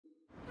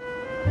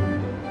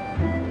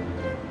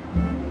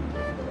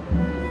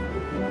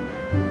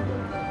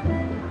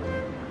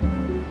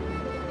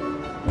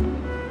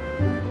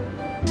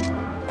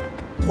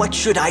What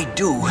should I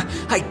do?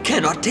 I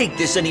cannot take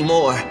this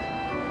anymore.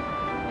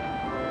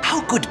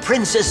 How could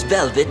Princess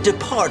Velvet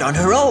depart on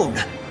her own?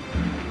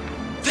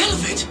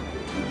 Velvet?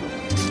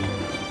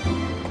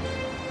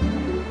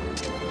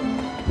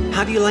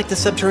 How do you like the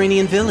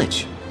subterranean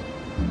village?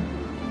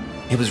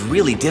 It was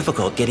really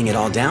difficult getting it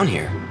all down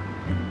here.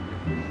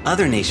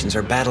 Other nations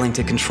are battling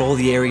to control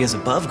the areas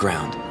above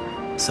ground,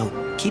 so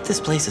keep this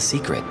place a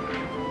secret.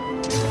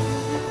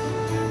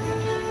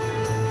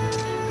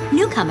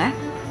 Newcomer,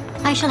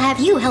 I shall have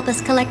you help us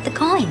collect the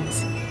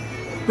coins.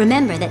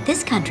 Remember that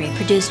this country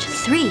produced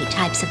 3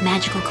 types of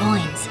magical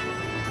coins.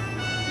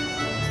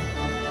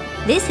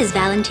 This is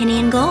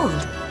Valentinian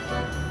gold.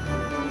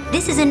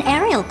 This is an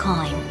Ariel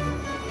coin.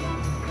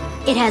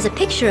 It has a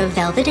picture of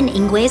Velvet and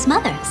Ingwe's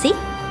mother, see?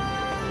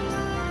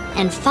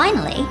 And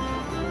finally,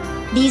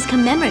 these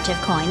commemorative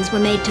coins were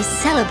made to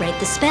celebrate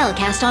the spell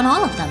cast on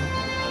all of them.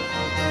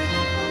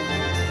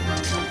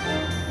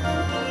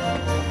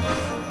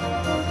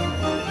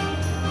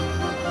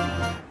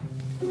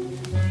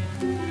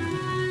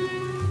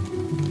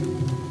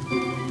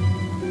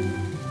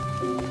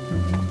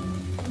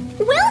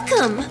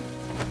 Welcome!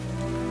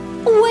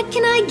 What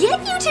can I get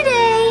you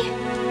today?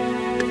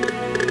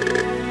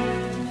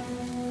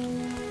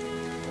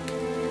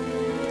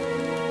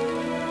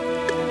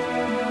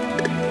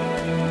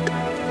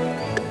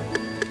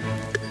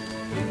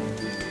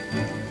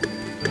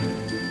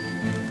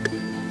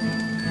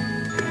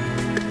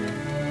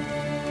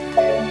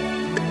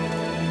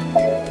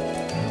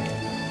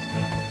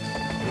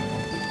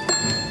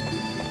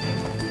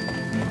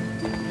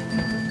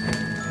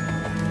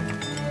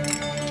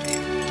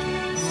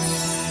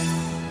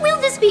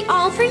 Be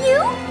all for you?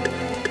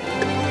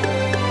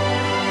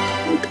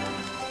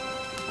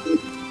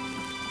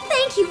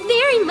 Thank you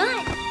very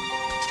much.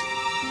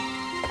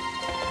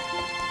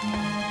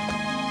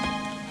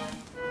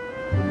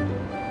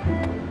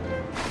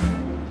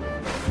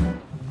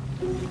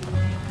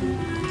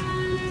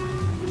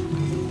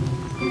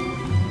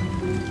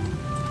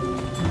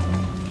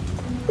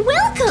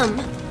 Welcome.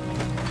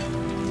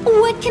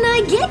 What can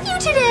I get you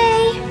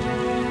today?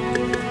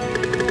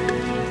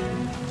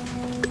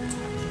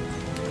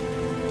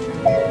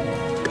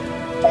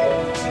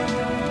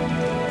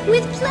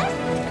 With pleasure.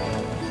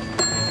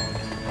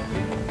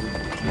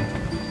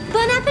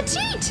 Bon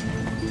appetit!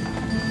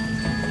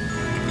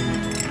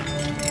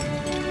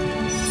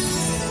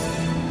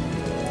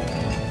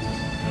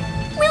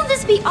 Will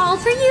this be all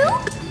for you?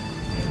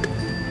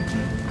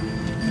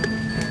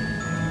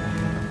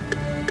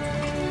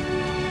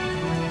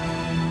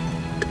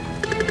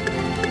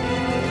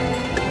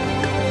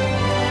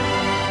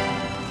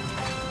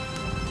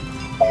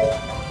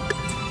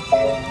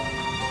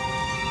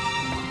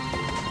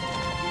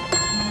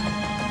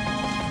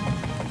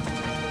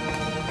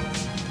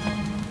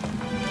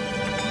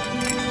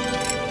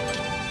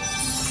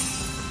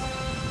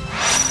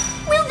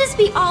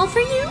 Be all for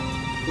you?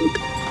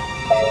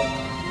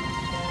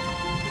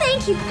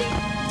 Thank you.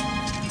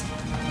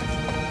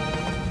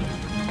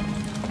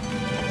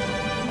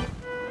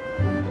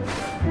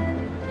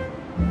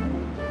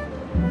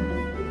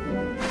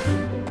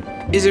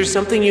 Is there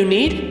something you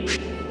need?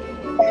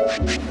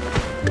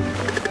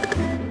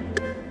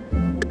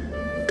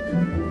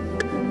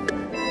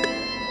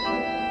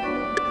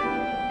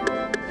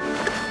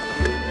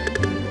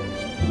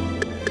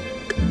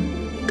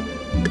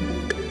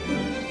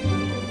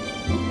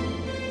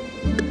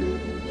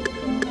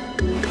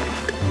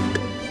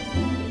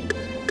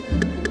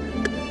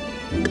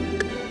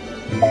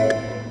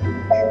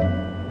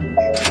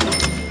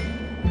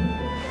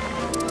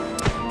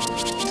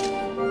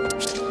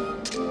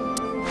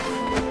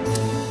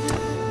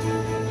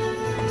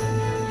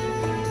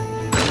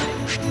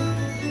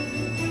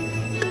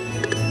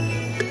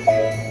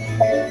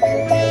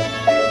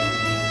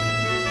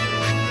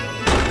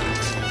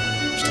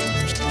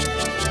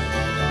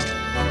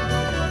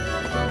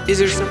 Is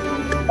there some...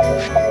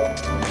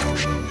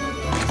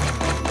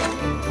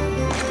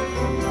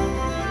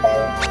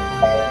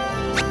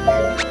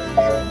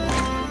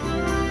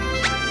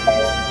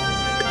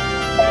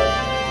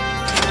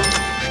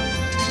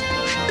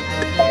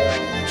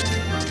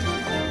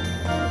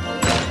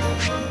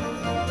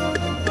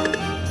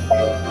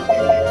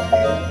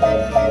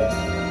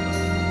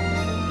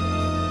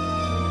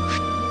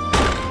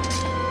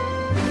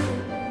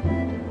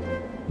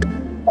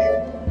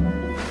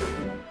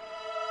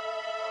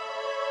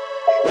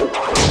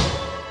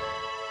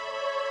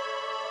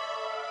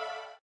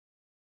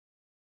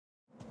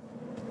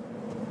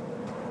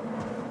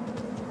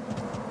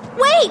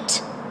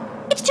 Wait!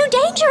 It's too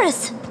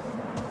dangerous!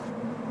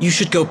 You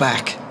should go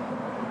back.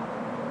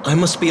 I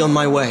must be on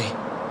my way.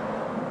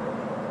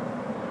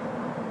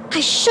 I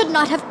should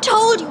not have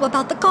told you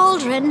about the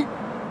cauldron.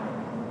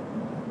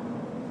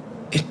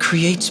 It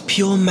creates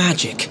pure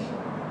magic.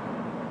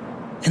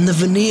 And the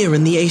Vanir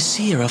and the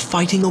Aesir are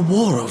fighting a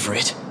war over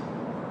it.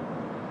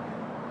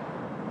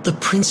 The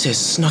princess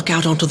snuck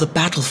out onto the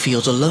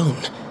battlefield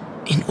alone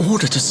in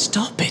order to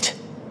stop it.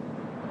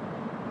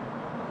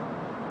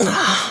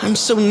 I'm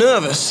so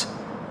nervous.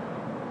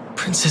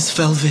 Princess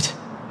Velvet,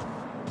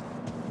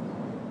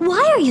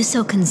 you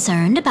so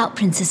concerned about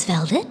Princess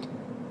Velvet?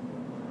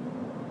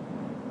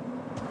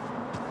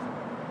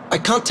 I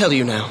can't tell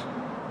you now.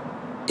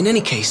 In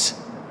any case,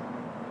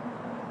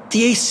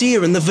 the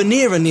Aesir and the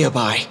Vanir are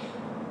nearby,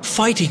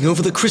 fighting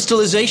over the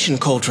crystallization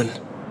cauldron.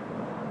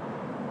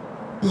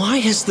 Why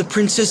has the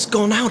princess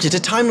gone out at a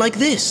time like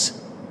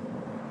this?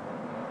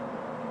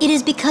 It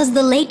is because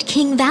the late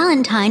King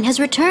Valentine has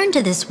returned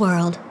to this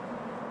world.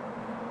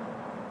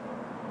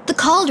 The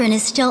cauldron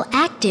is still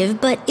active,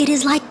 but it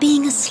is like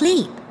being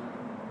asleep.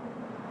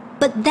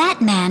 But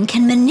that man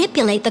can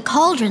manipulate the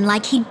cauldron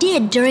like he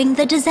did during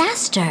the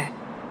disaster.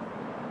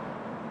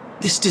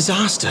 This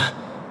disaster?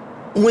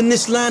 When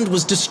this land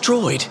was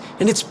destroyed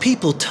and its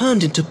people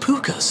turned into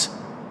Pookas?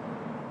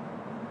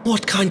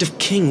 What kind of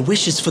king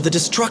wishes for the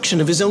destruction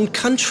of his own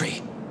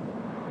country?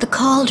 The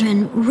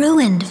cauldron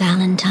ruined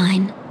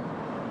Valentine.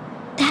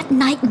 That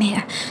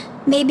nightmare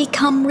may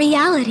become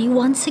reality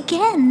once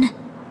again.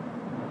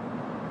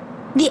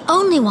 The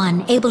only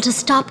one able to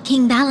stop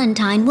King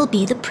Valentine will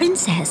be the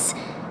princess.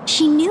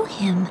 She knew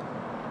him.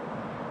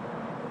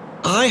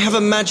 I have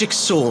a magic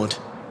sword.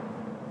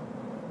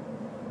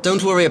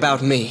 Don't worry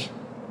about me.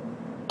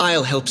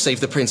 I'll help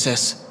save the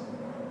princess.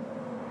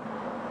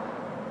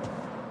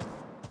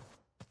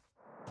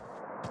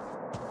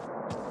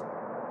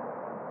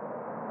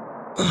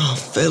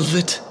 Oh,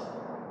 Velvet.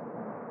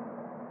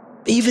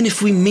 Even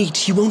if we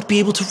meet, you won't be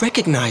able to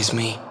recognize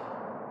me.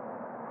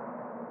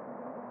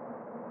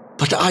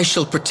 But I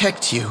shall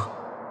protect you,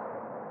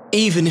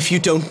 even if you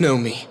don't know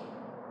me.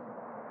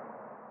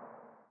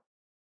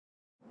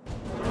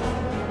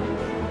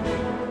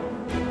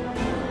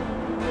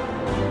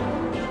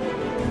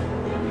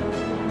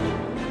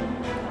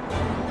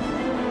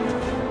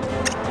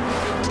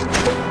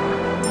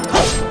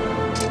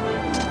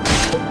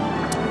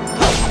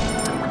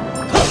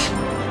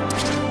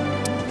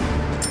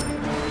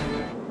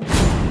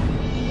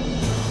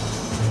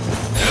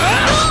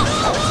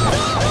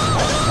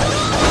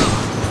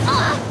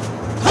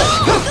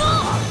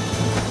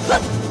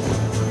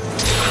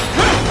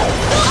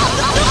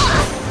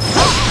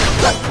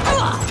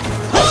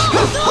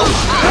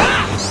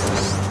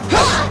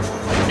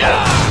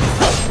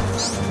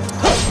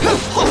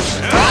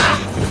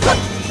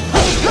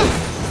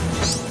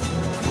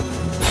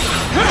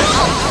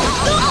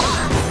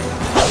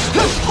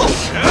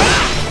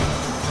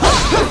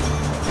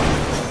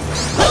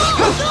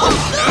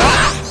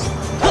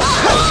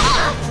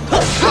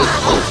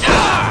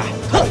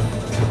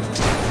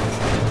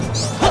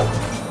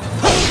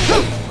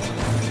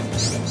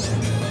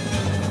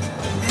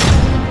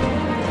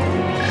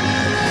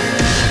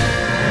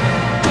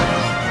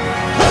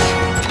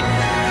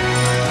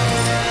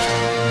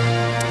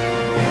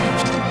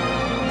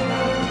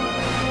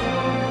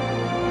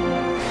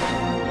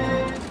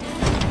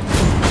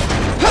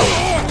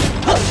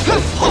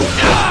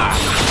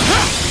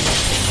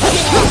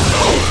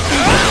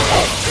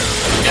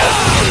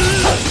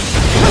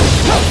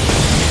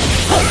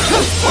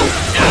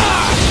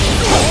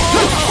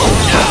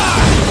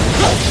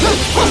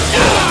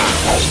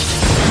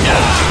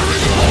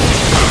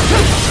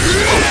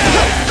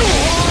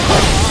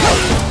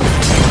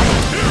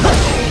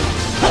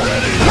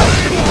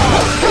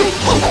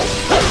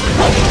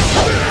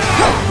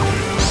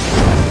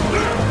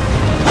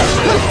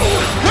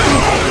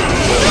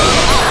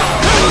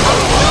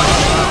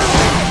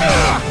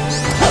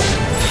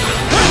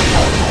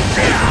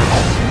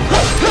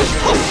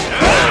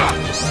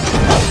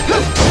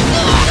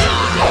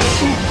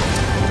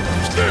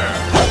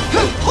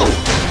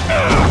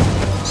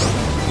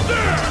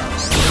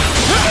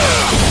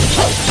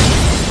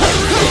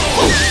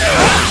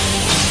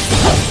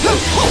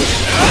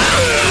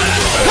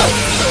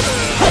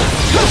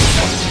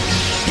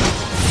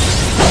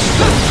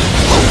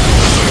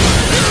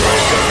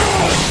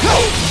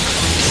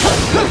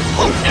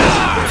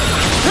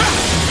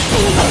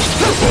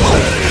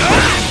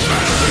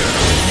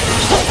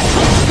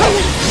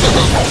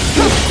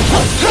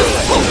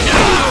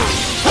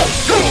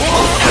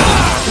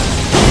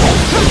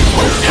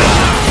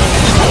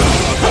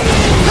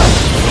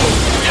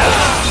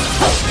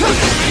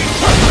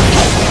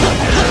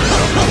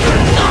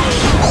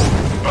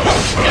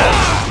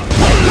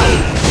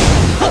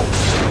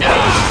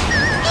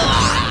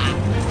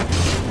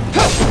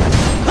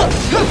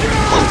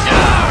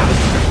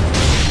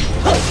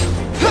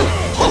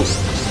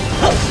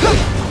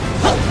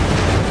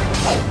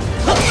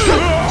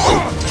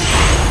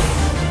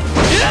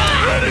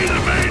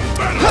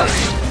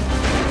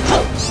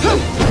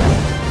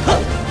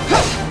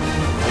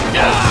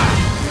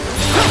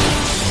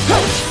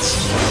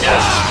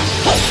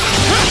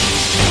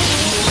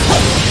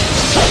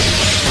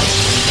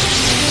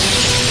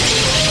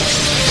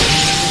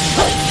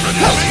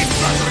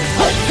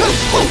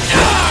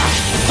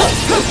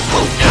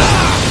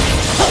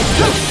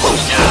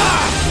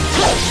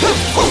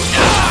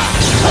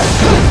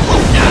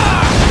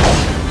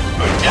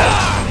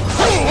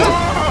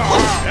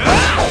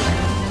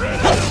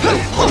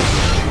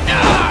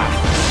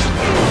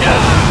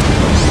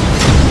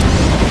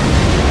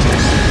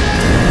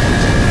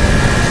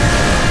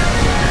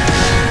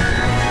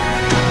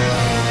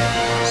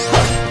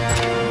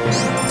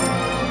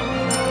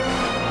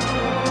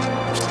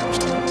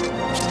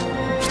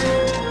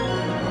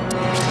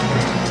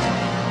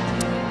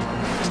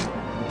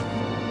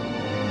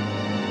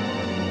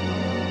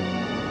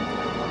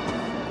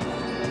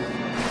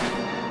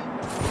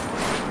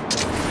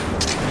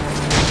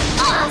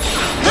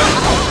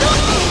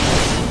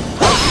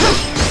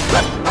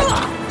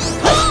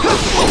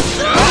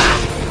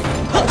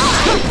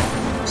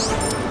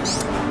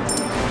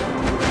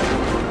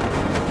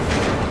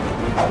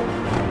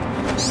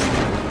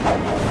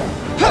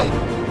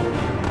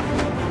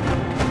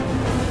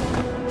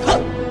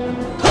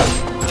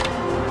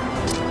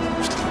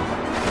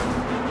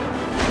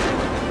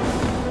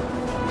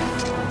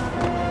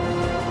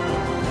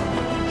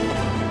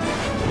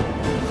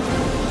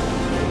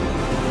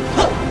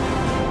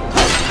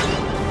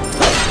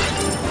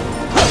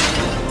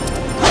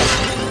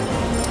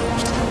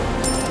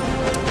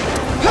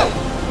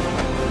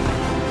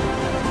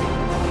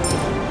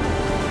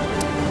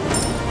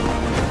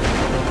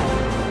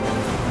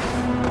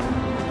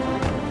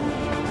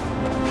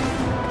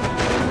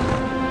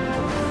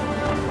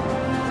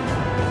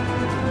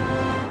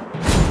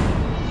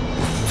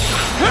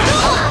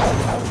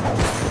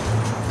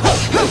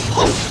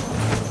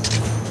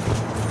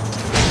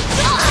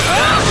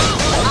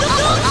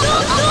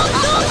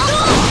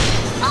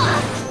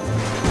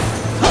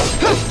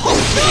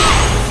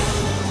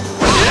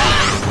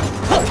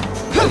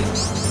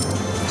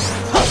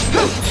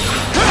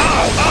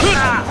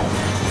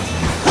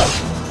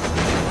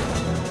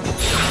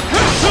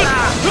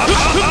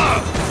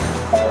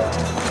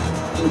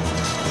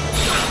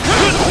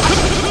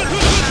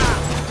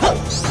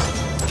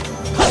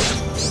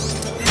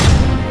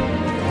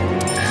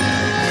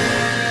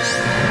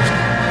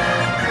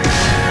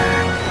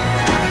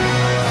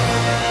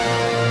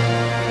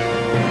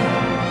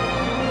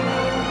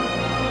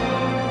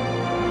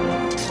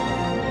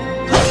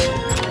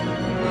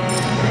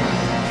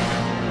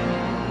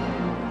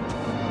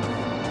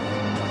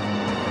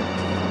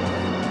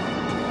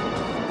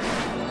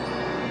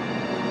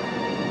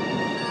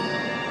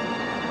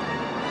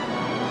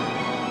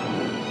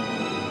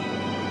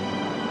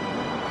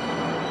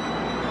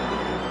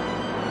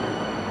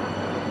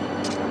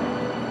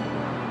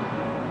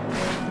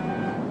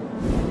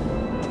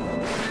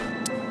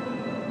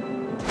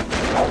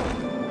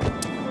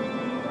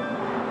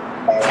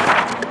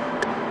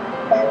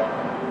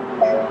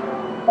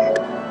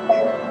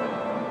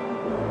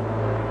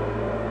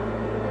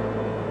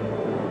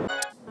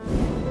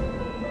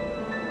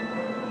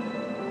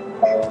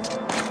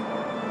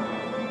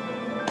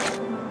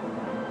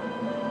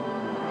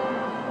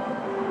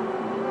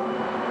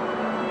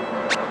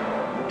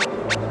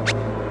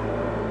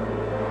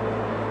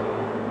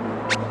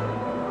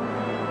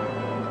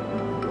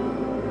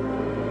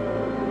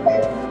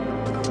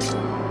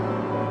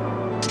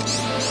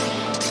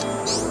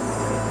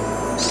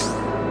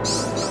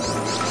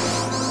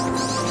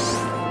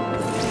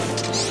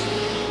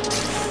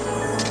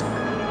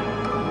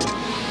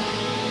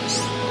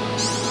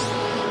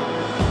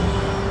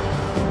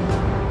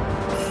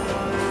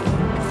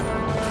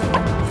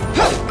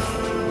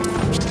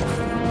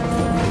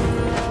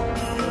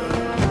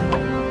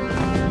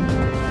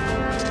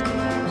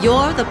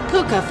 You're the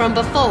Pooka from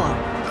before.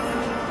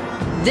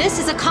 This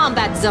is a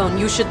combat zone.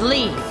 You should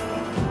leave.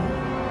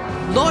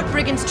 Lord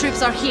Brigand's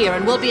troops are here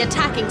and will be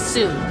attacking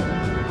soon.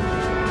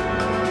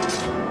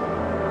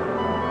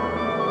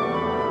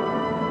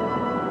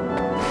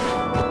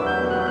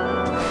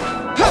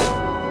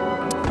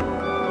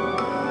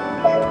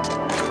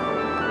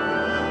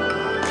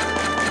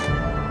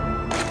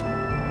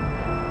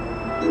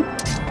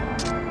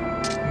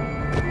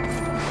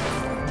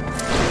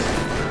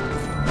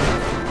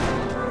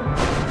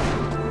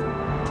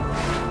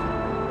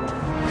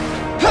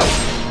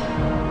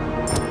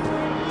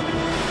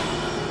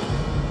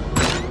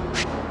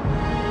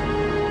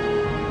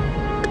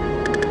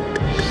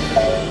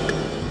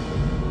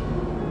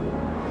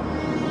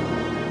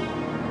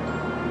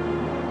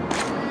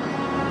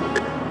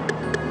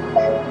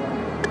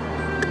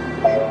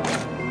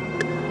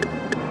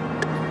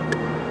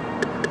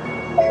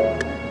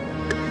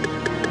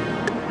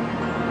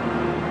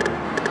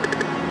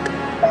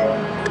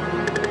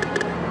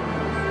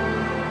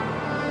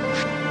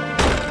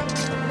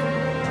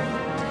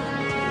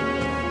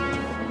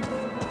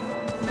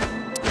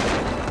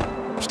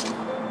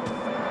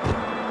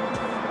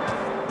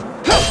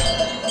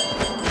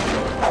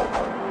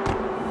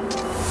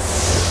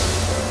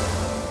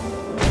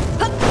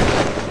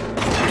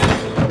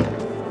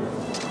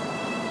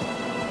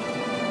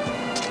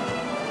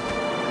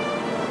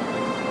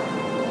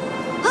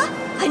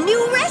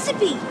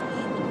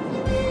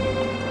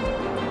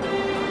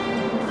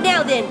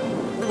 Now then,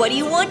 what do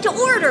you want to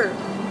order?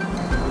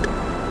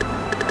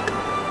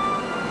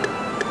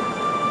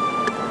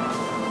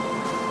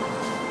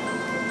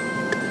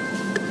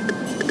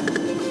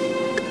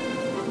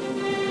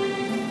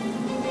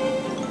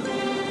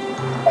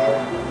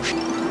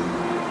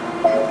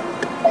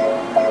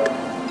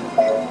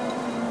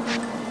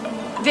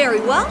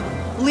 Very well,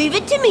 leave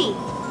it to me.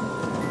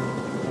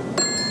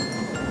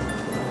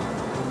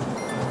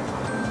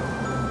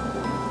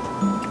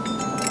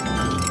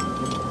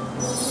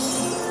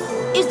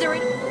 Is there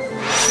any...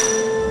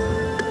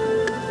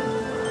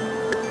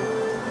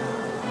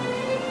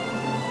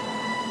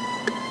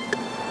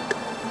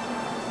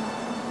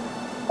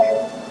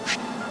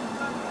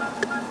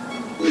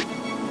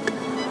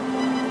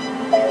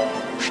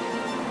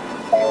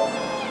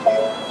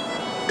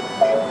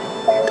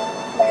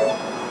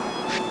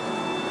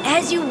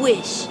 As you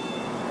wish.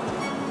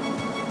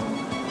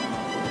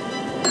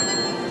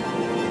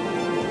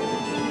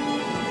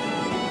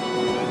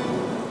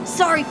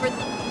 Sorry for...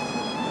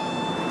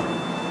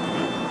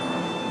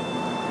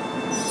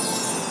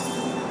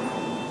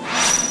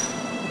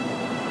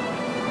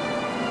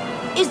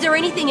 Is there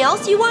anything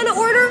else you want to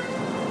order?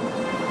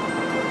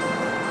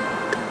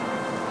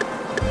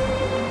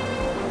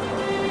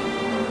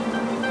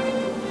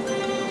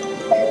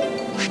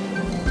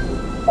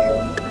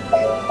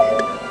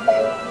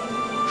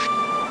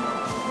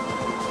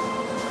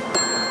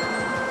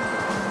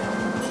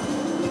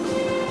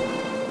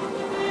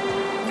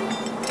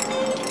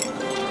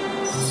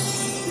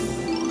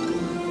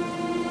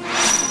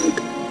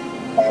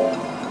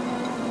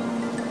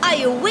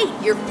 I await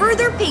your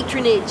further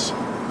patronage.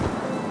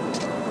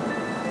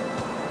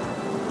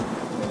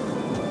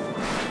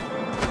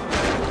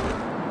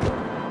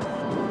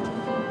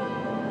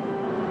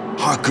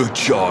 I could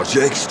charge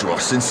extra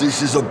since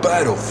this is a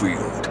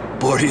battlefield,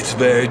 but it's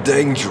very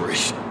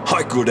dangerous.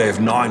 I could have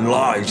 9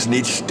 lives and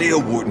it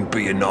still wouldn't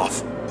be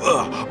enough.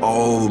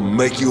 I'll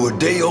make you a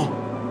deal.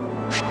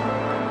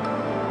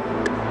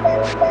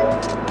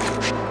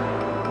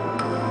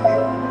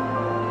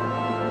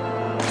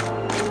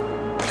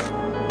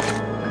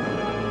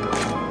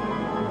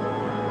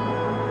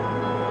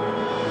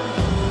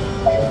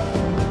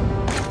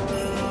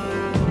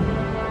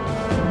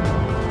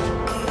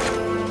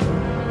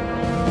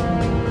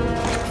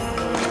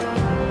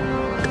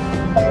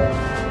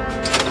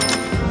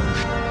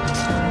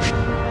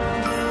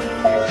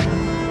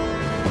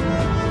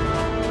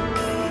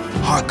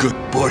 I could,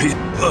 buddy.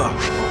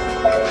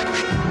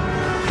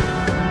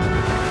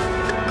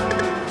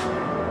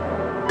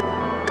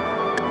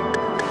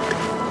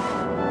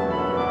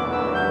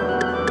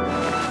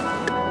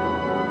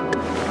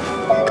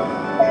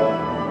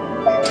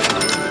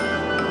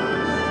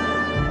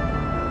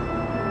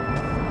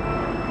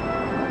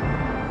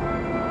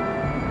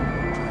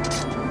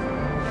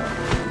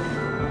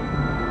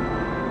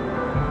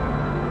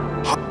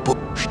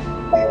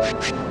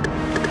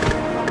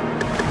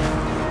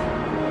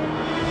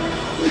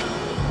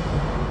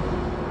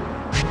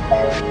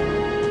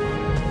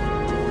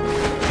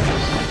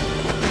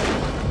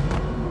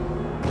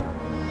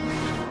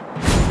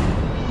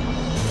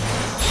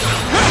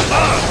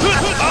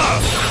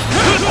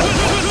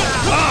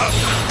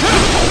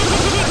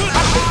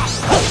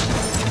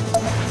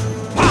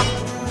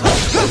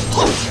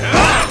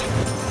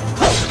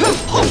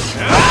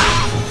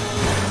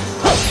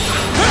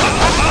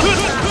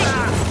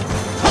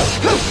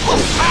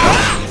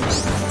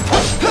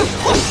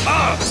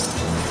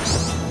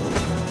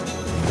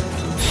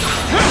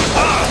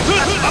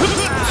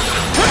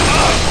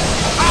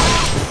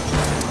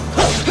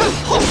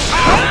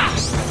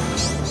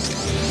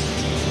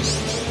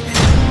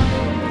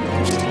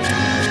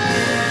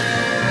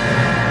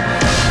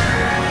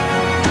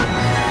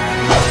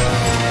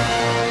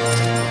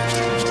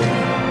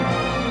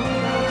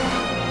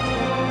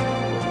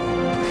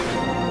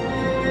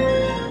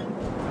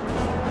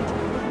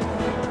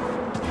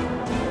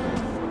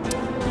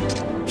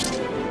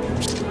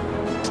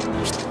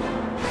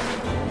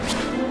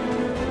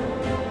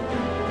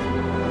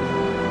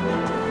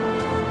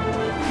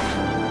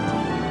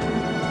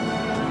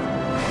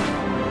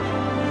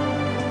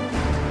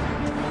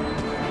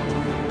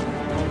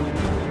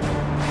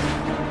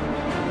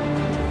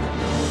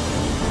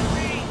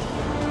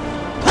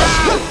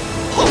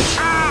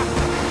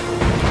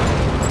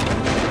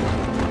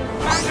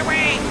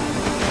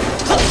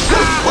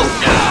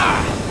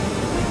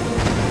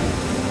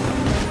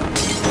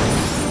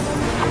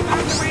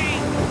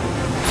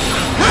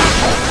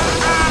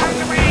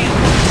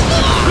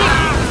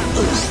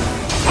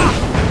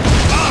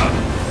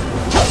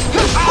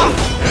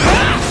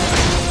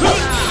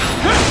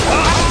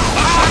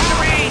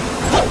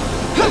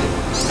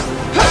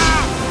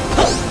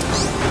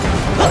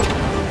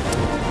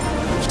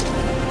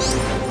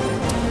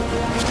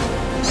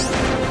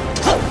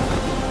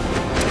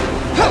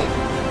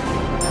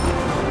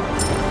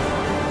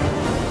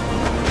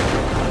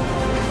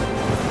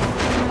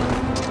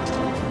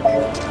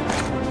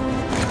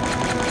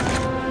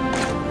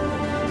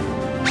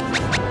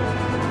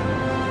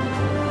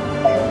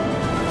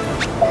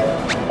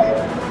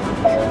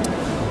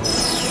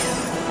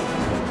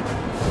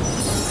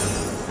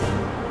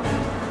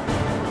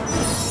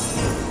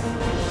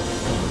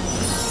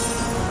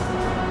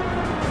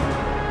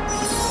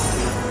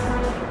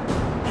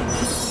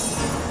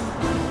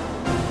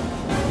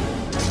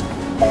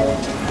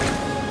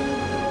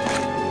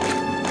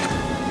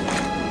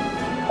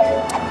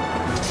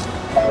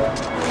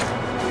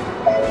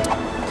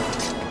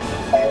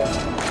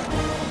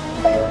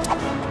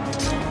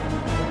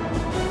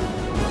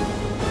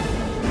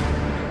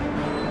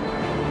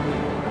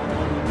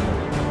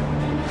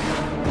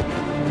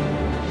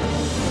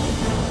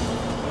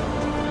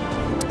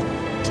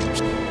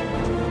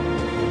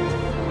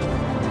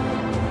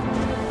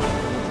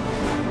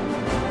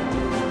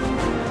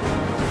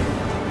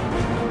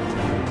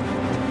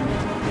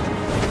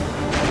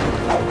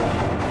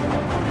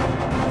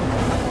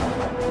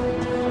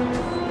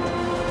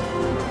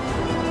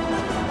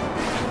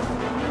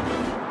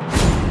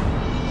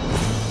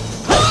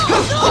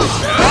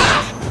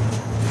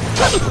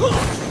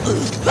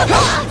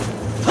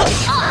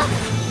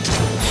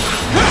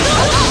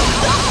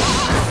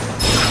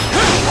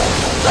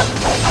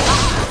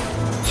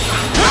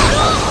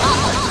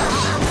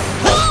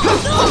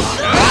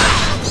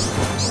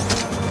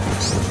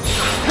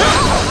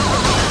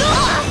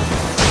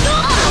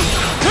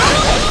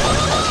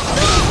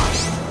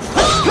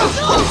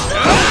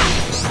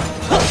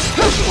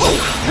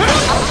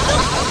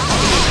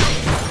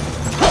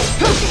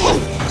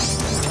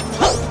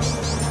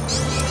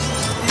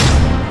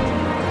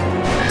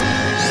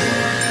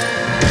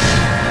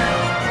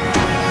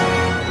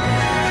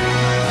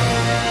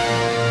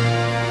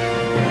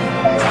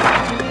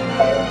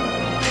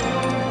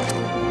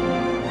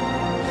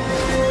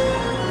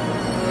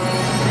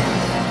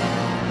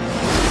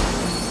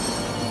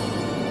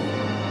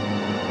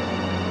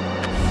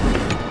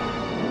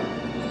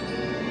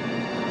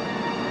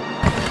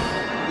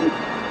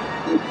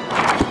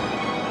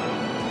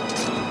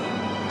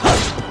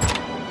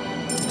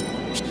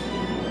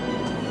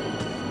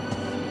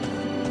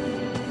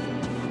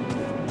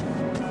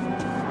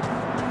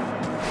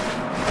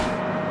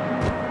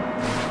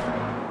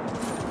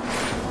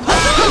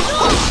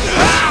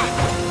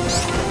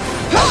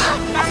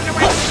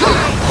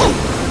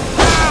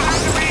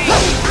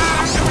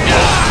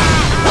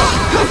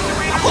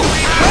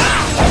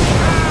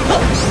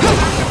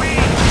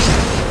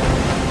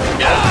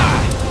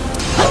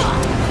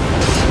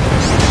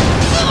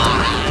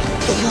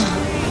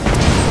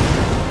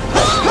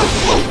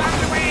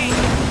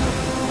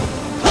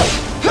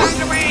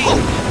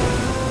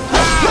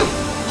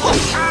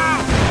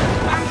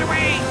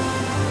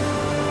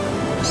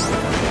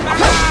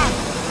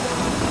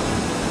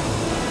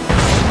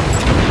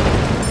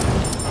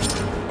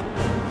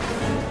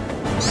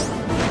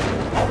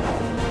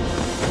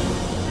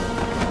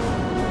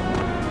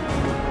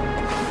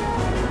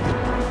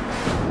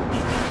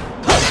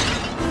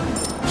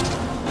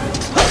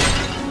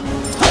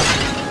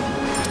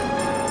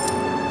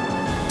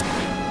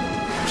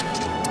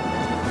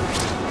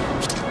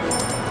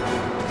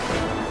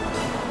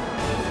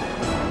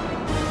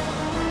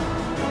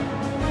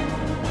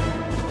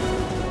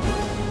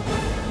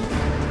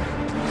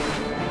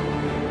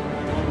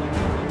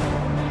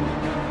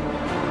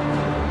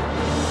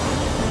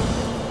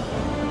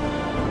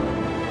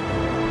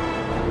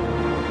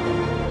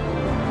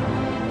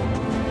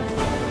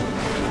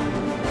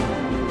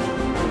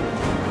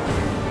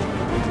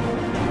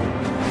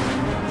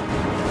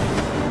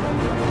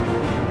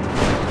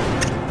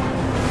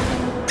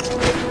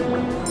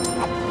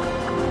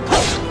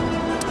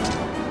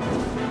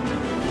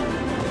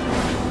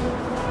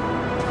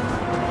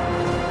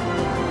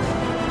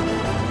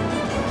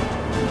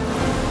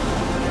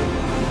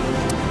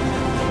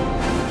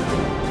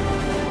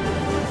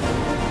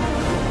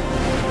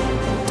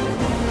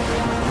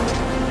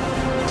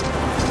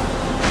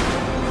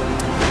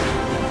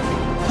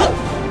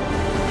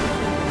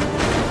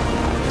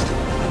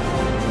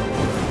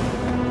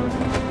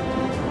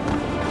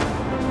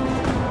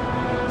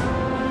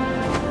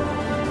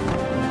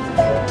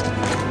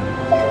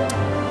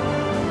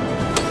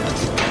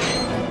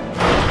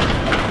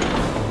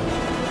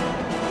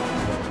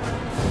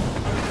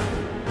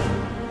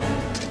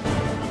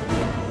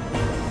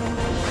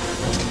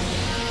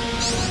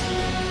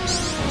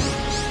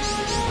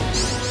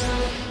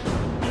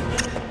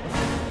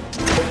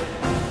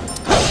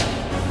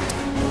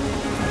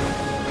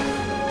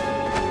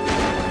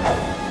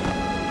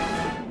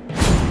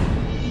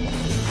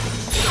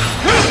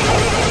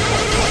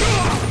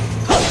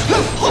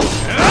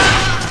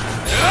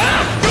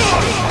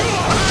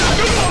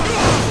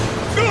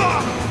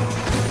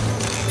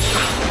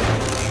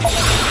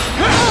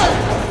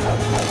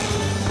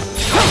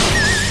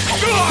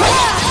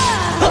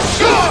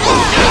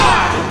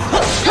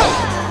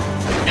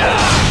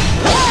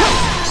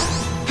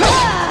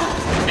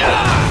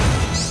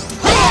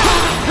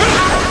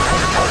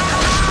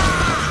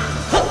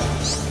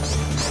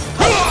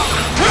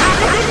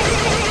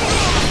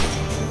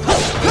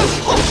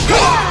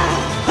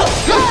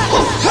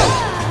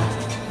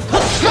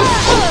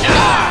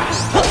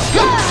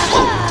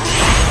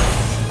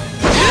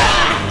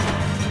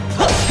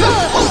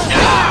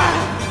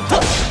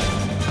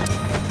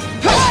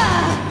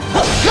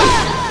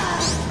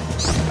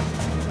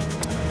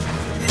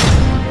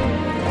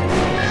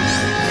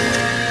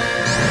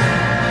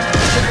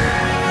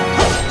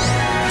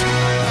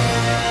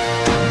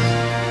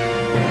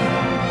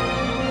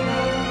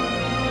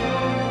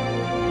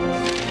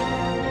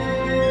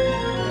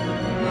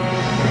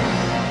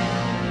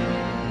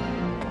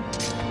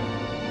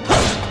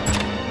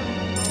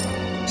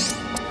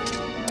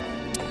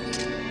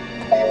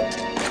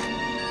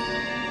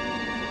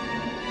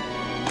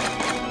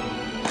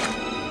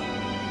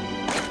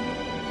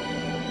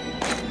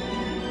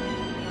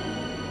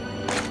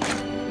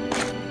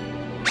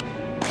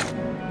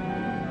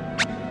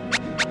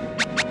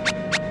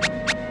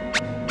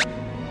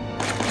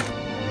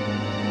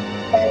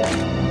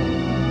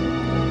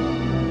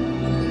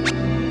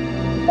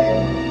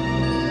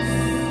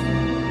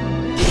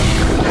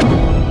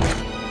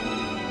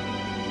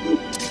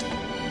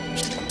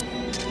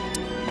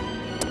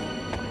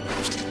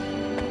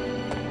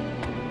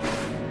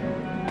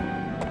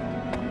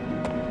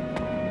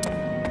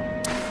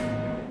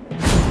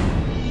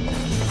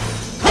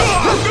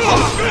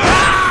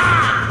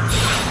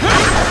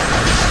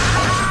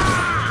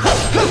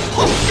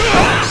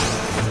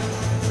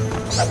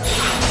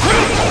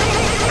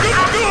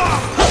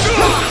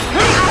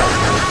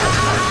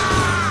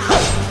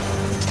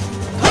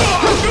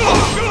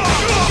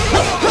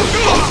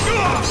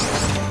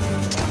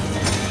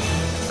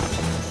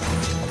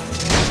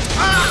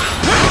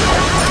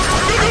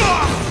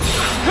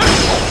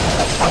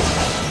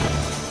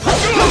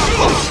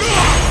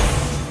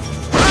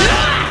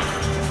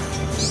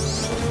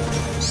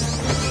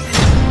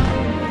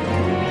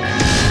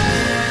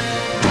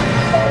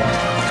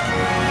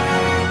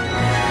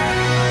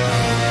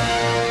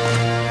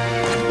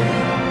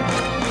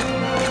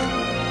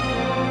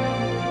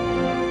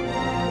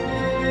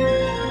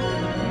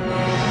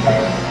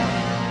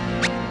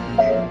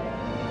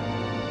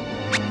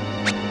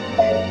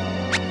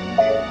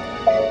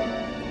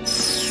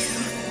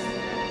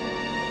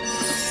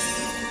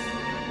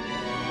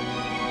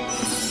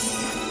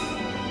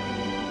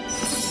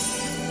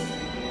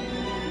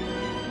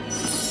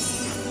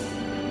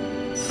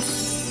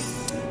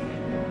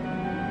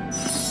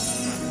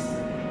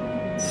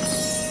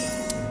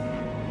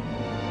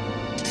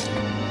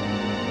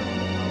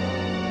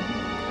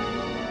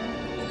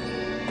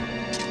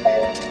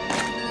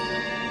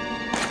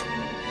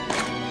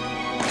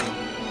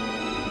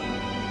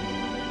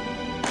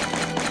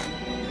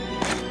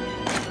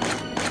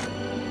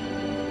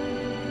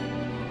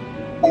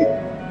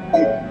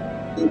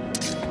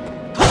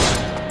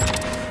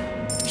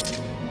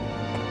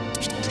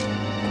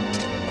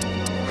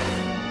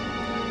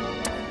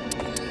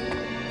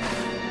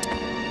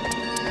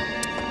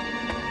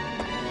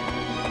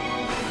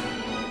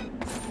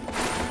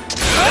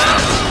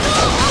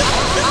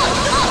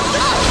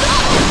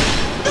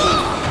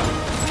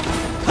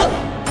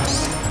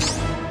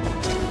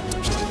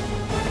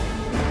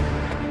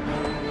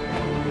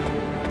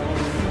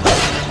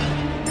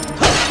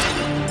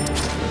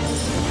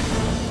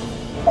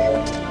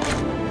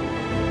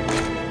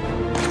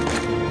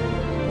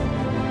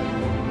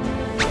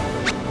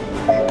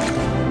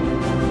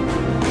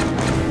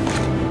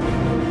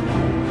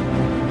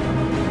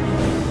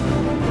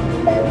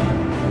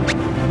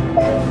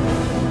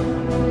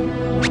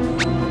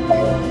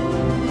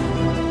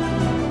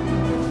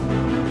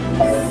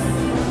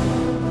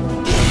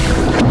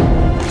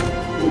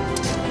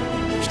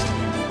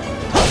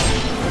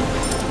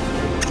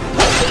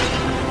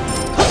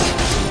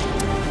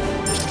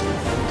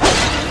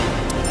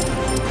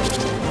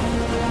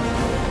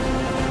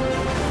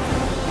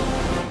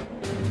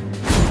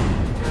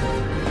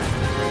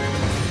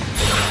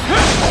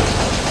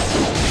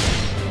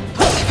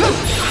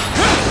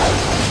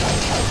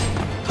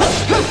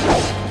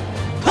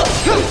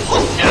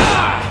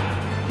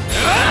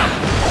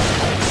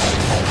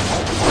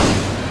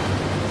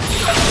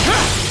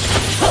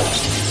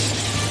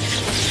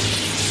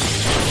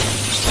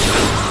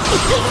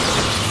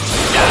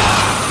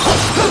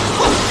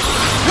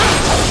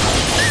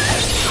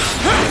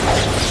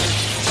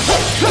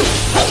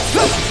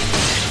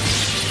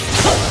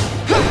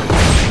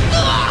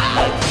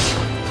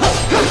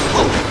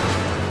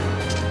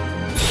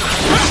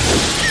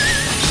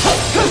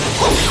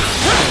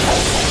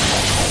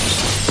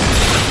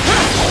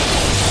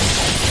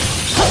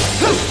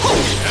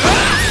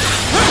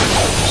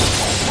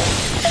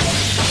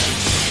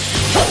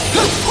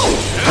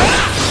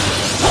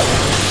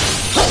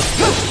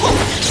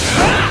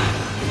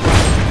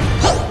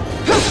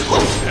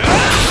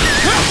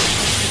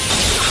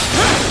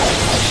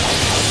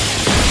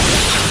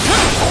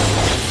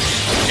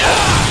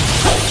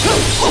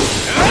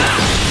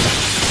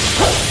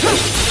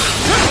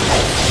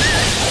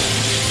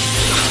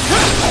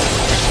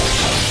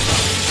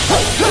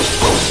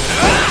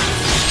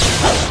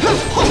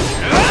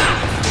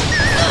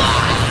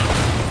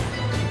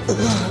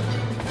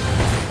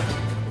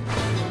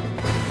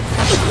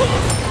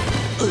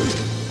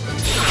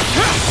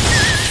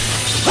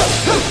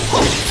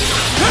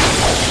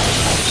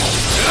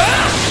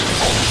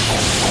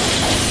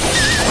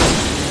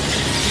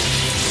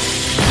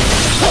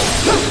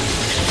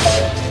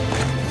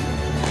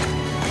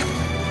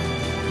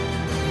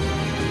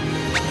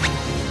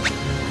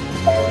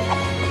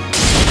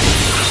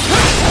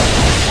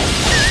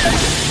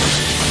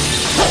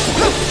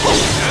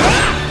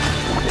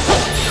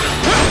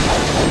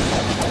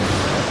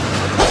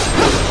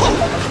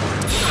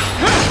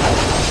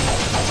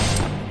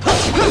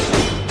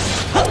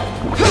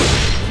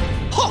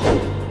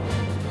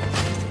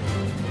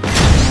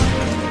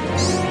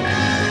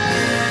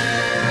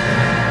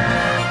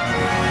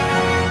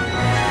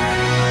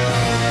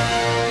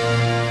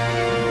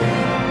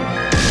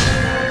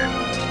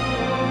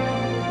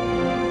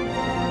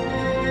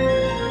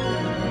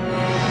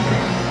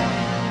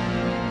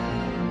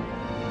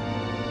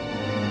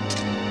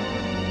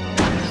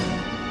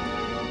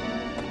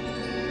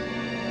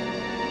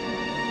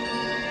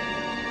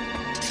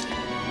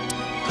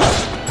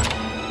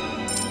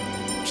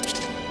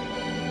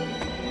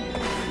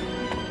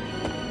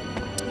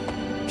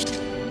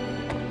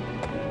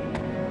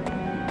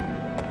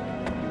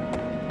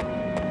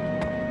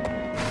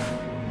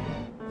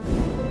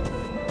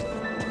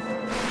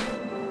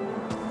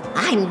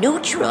 I'm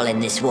neutral in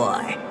this war.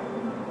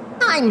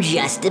 I'm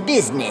just a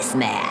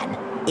businessman.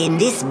 In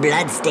this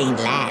blood-stained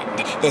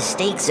land, the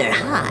stakes are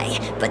high,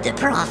 but the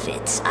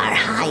profits are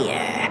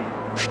higher.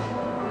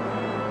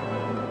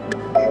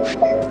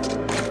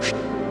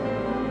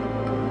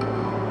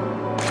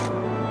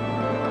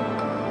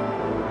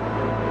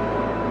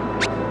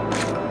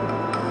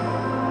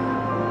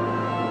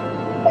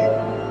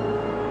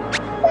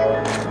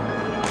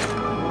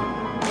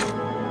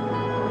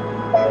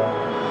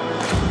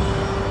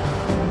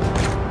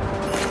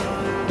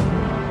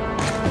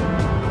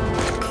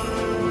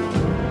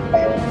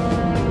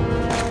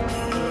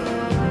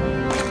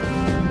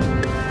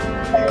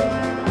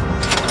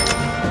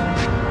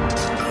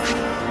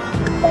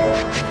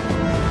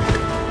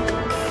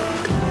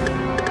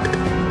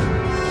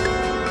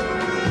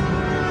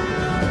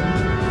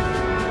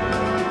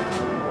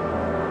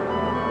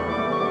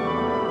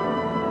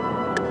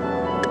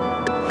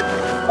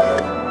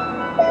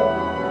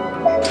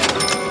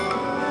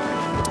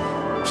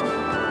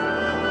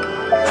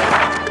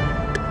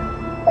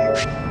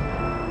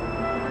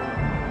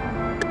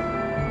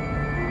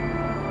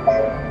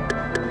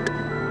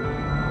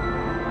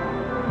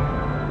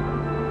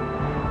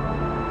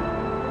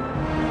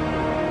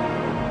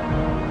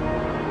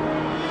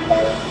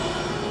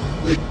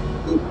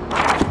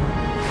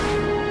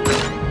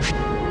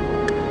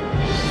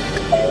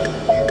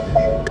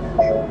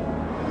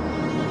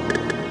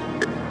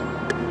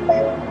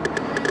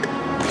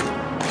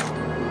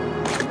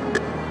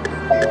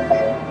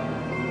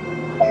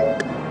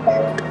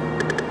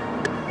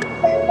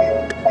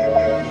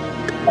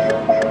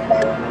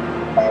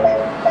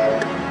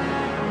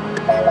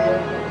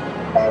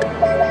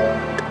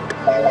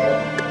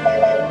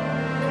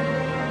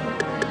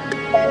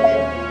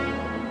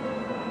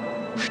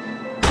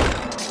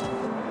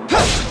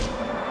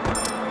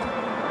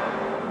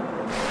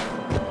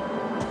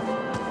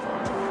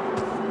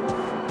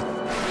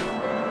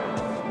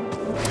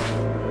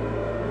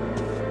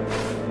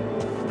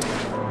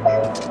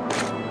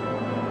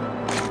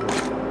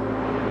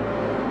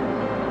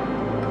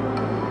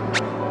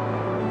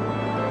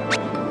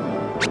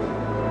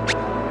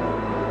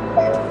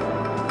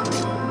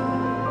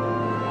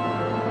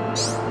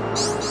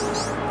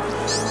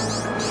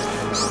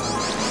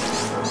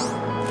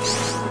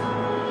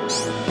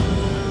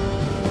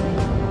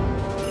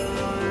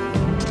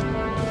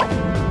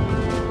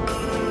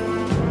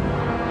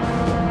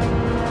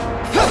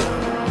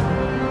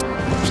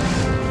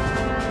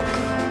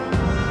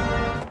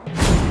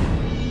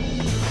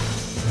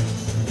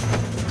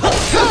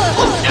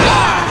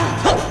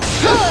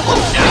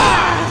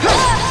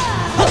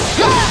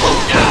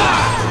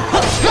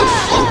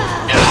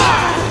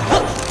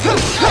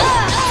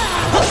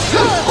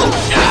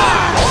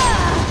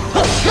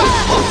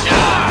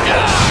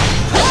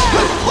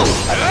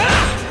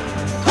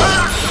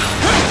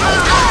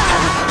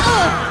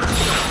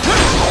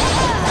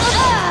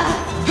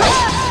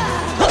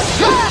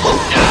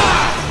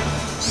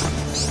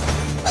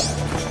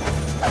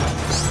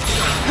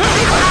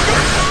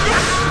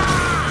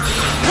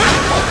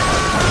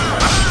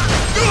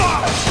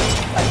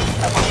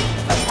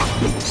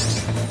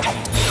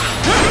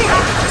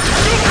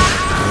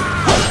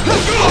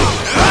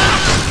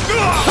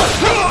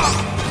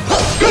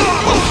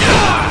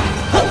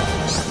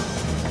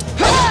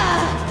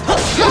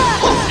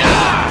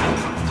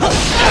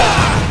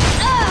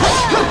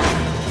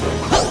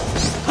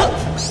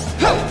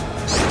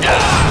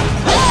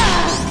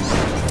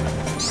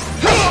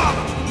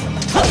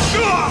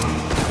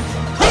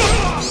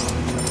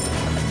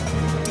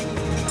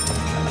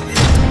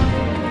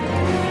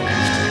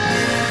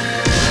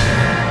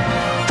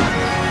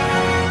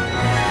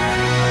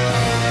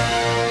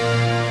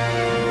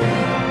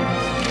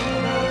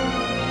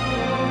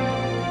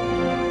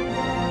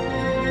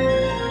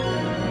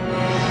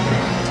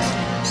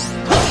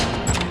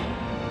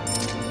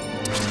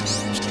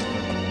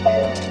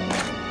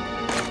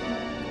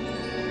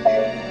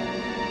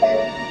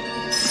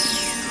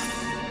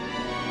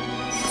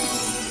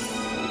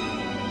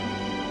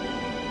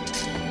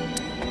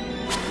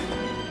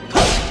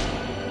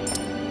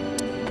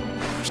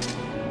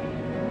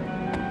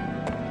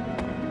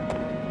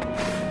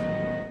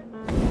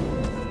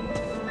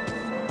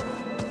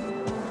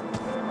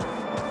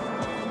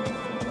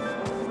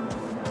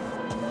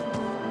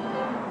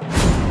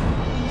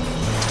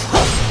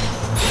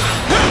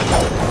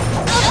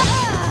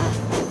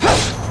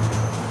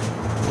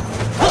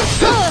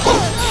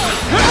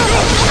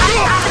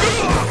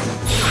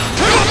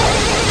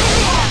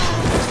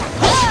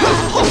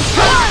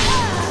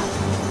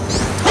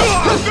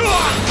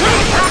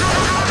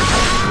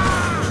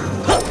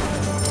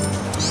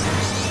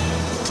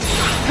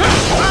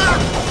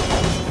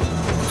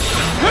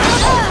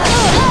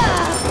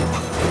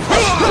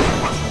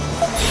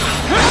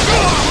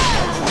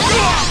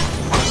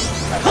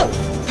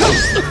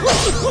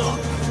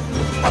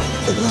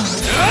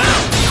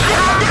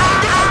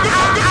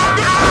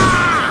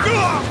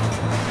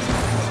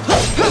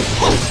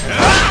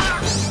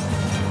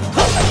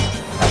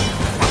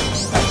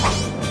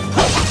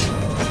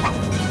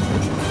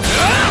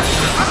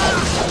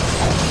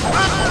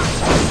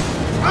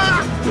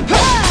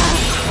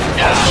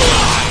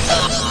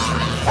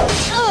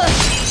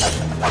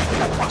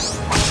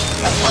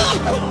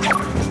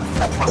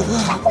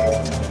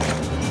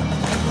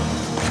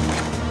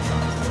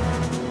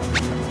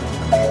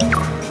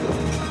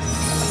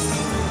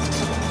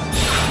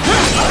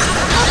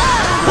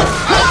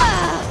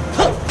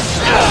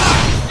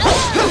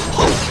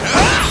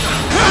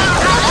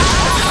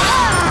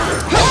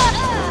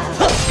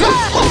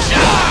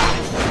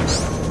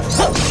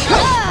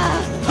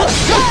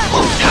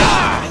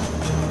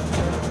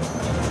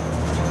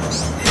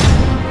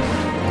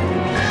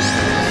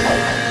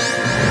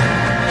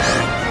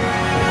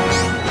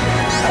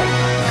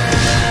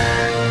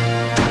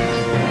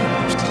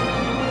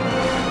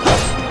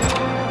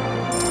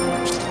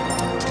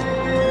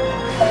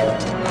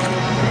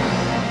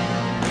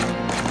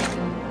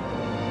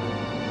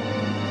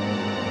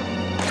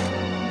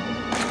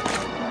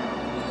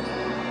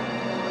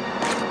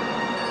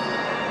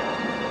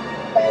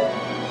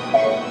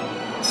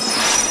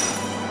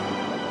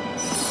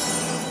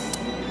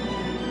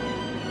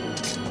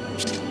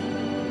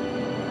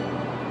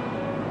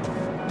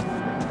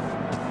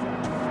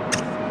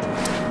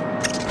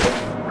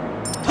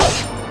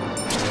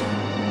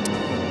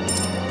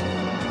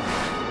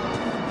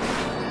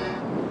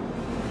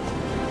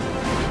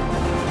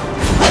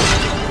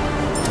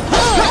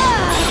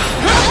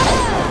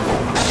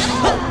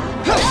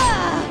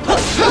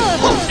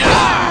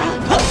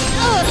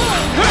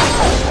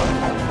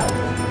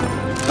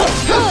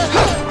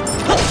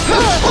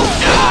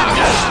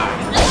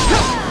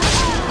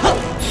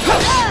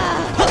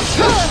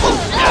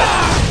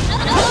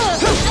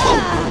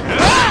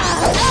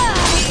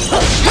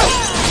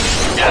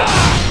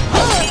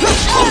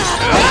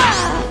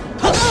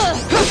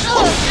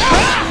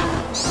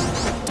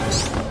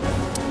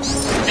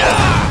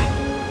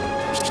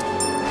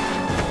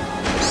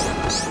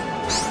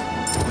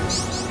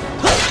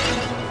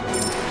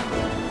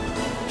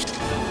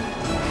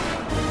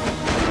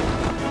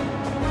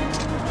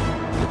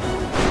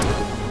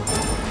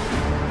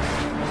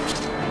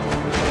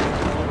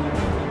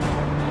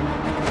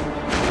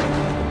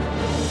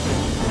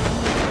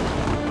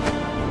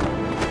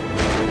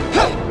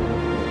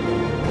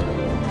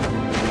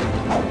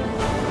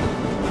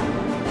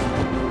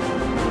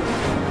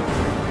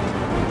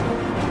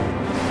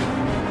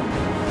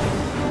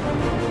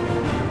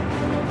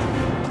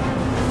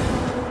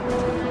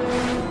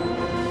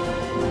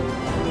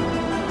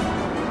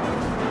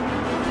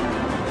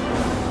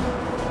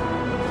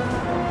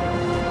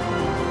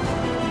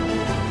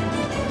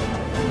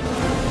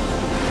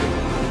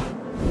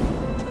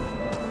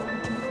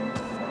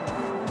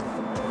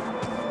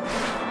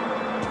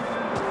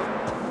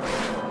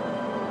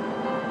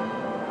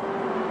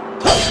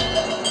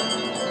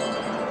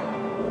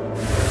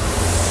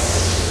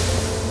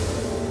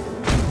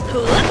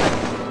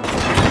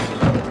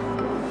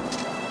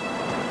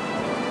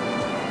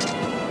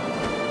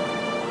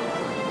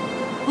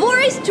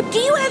 Do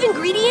you have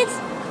ingredients?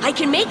 I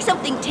can make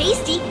something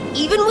tasty,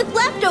 even with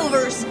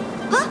leftovers.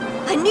 Huh?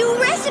 A new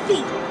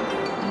recipe.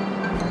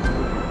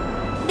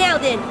 Now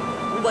then,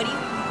 what do you...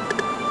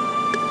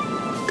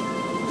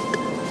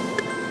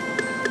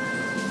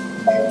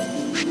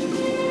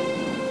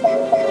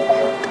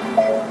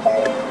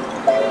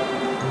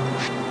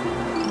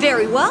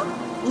 Very well.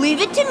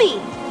 Leave it to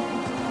me.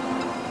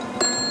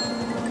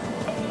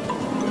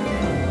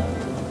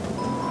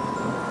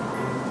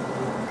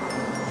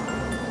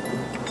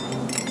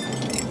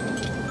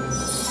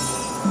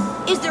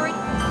 Is there a...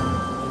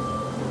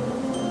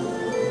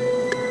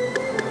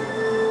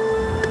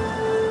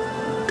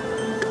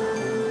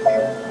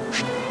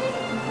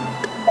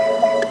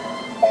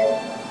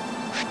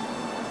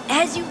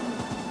 As you...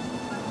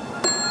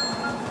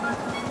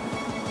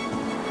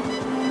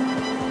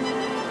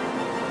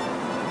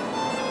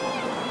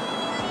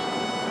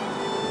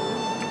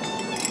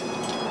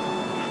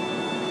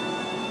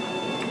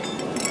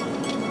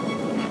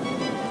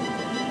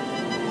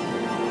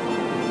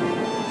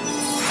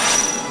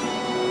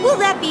 Will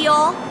that be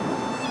all?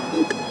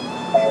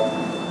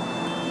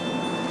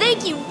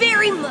 Thank you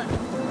very much.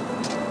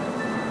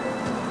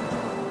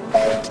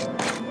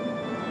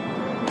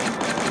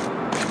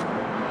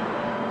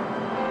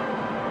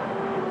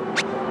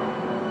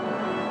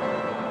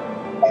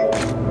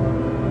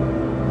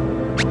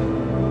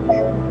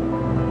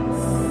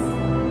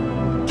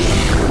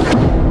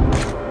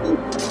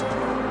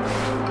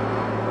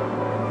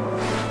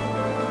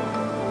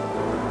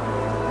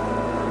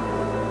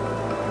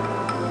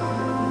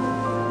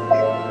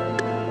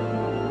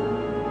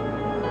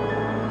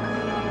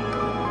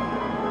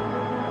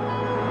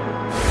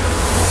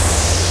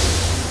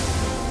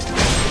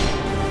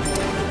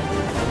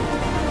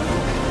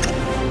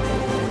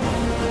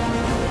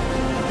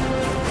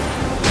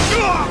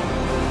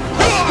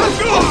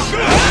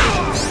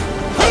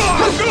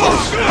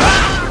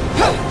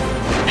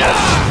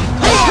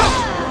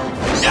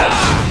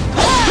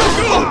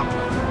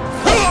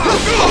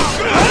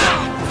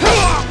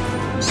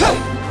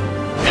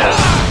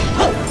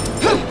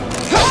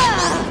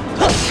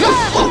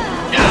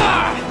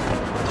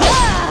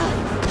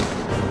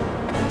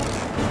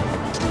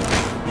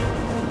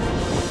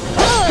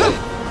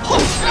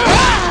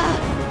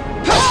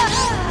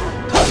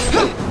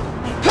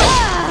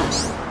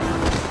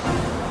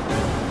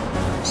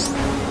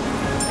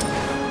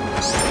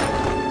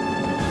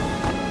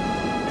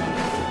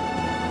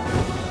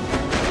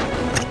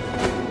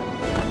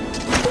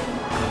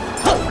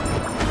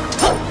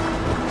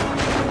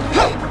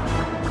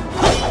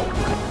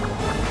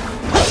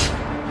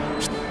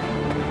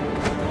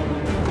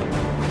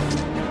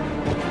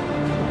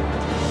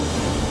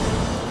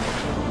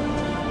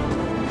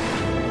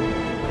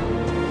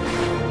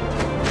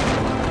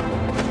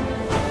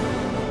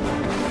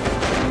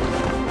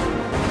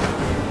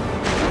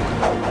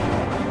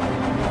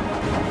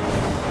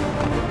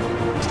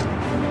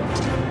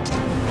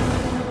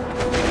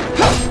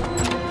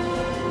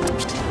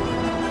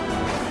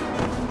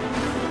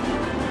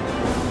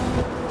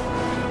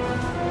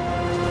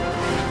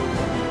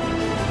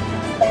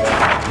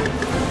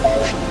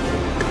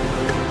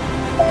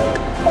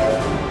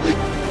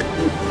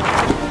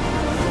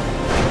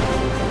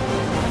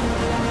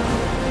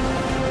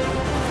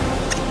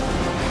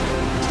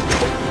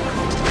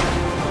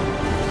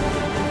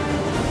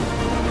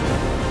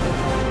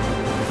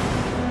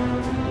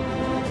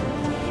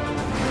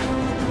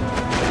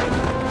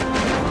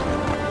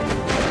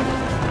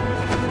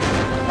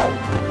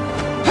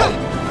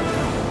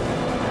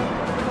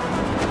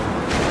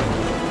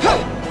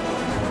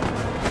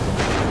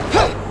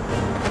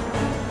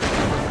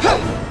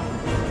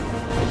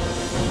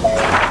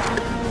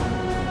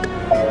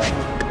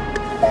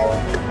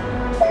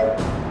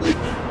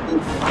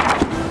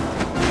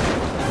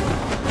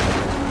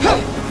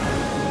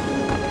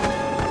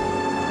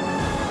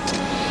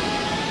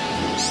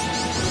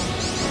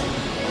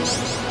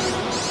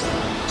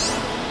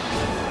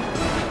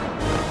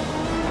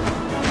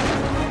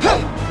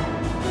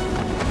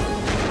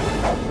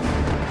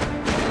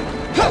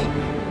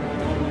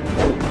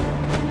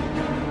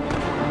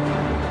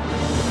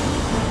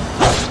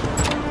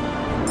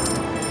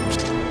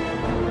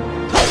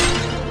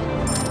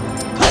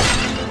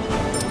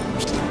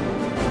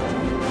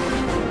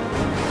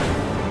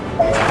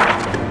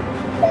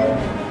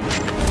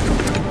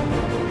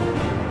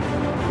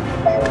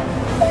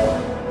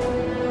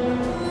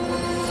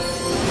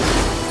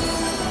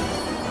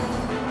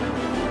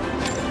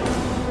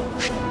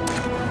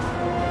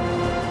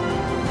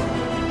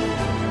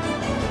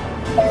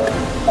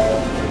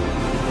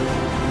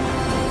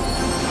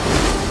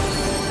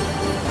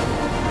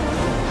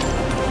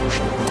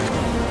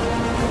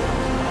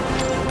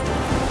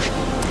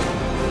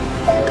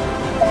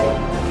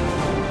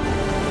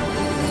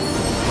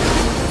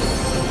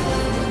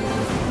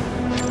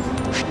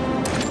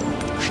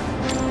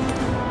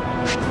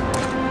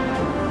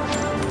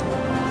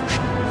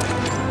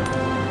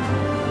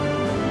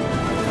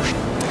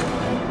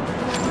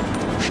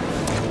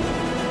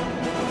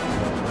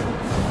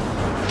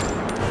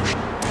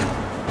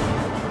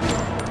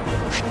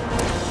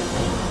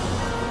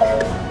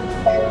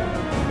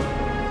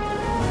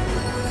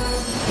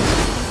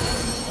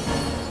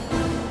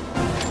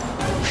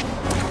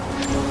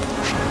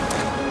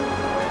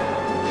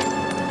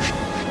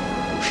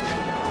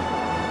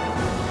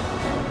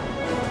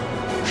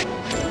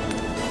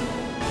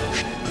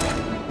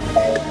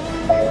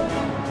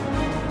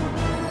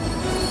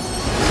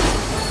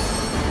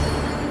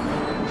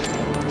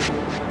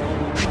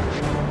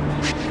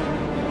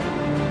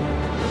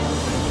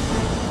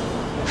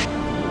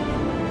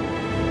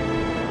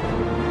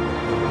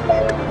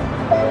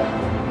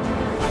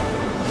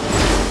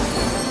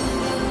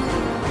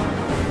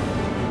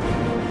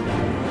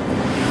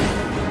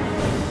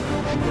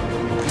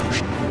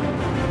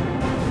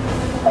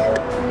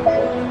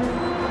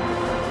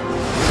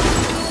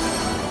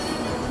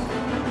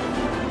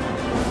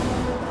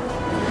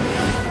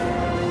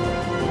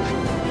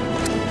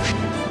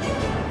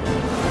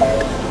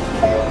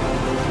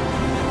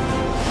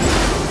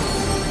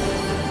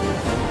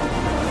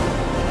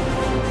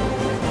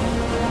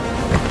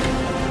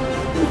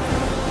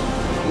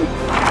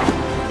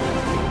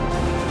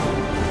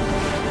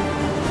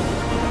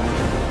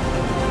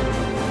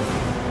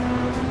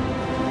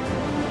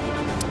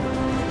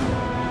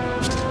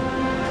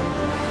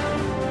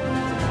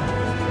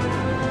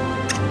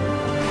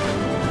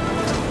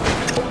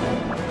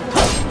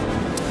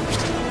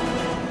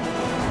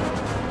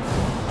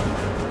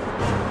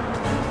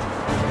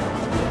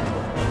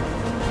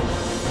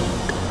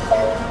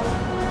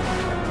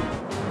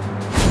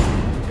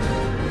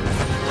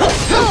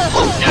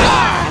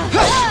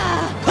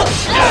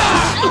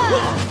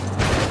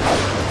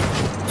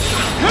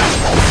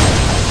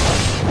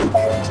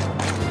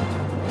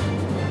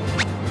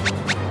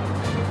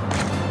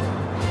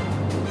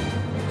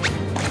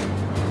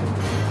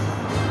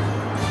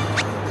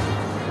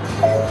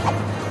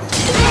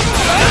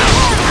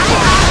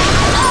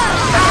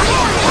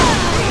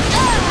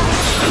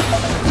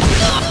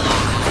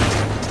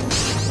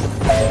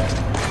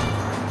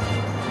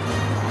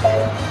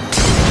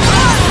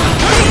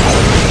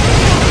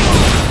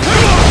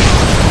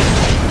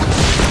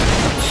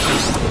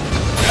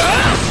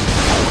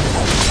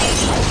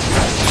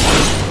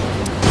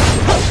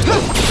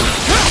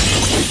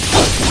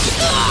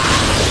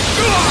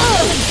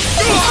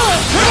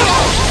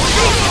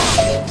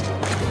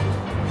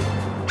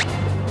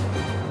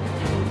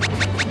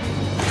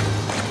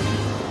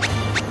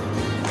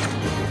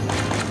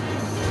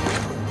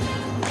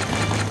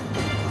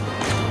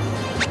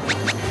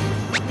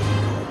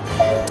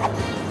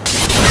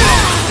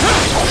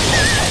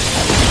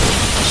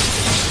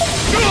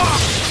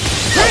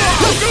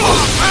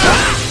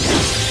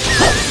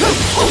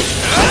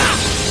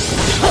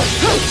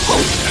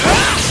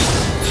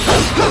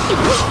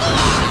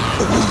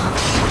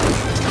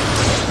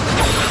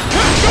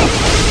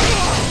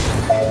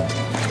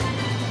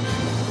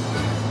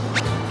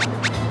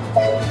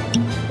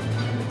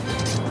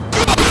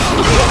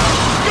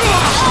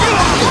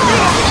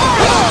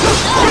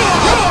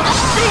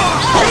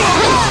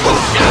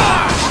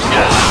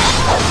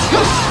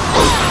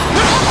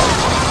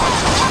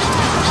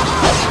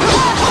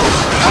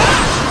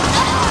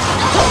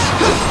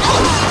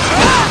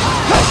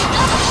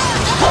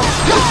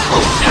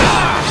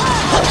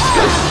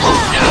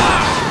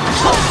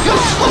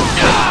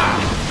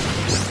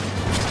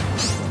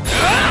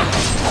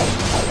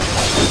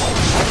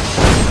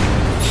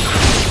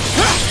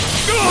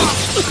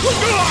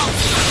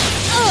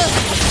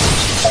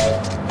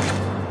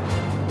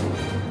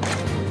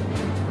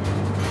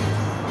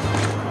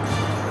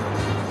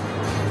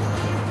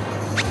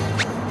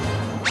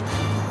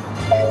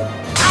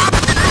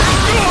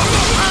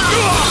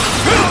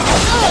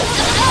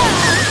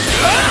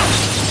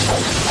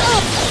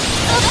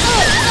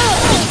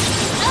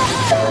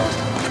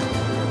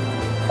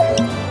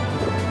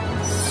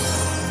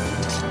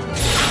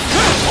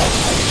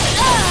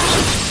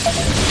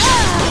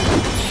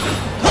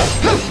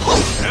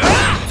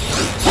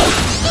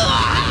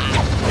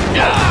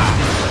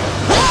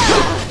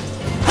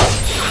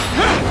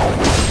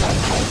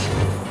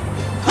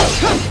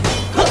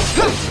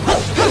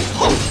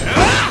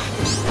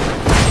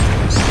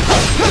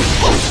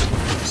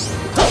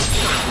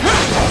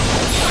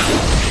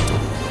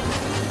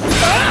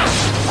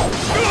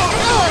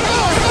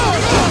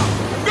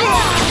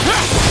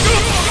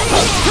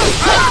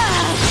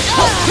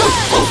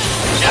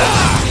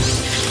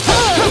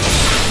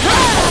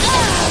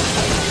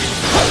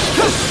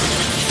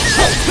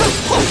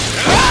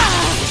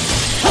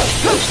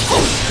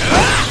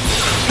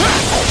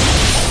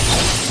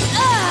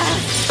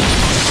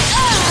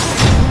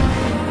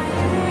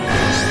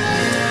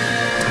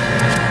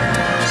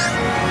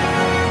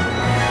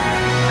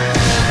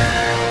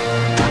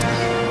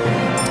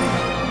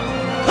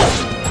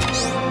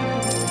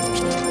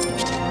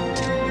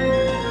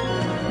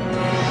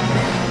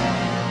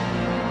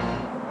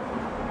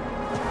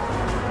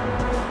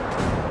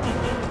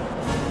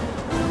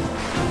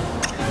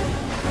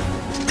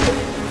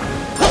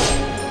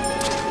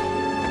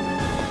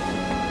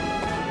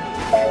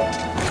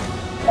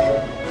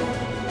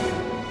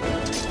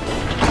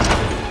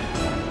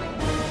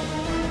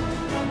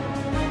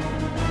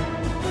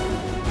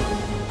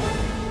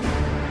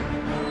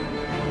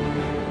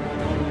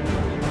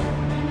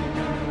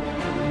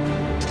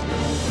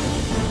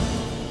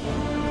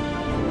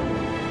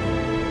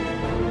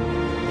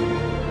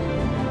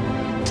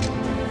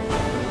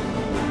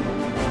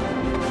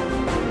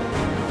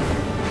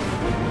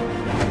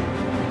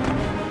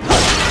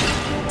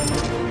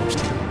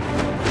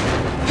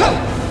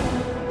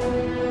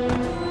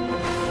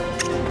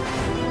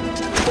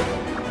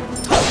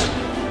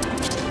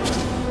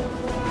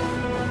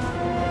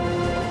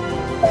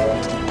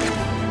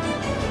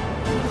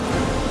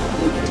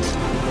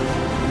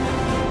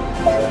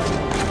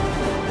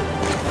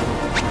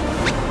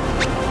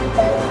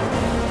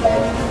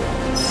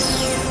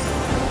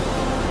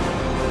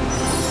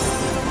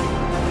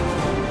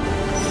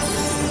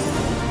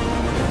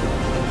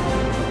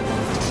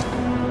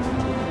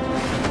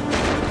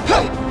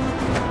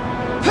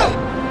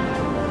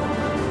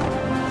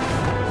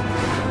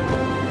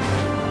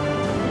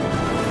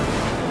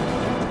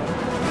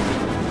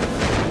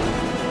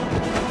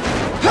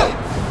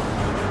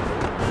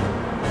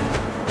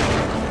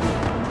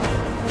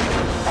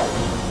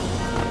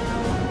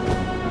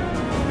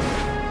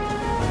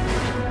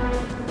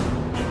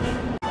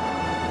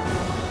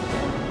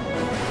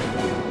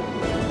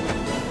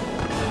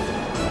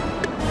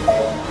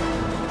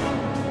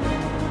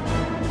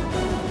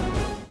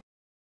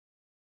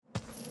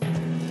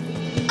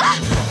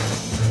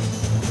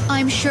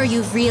 I'm sure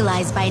you've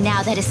realized by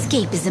now that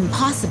escape is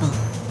impossible.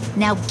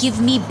 Now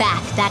give me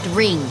back that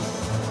ring.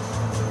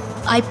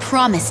 I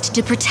promised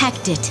to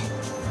protect it.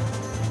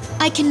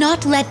 I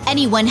cannot let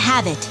anyone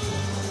have it.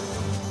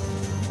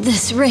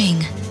 This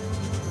ring,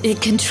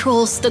 it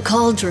controls the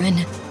cauldron.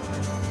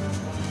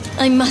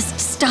 I must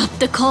stop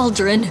the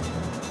cauldron.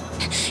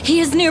 He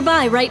is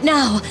nearby right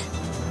now.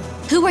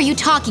 Who are you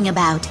talking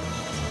about?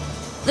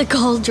 The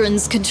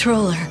cauldron's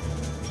controller.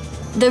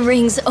 The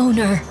ring's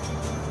owner,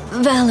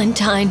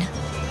 Valentine.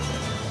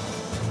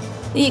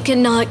 He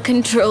cannot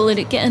control it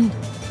again.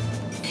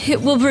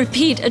 It will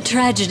repeat a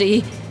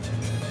tragedy.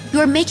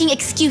 You're making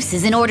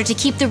excuses in order to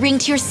keep the ring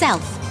to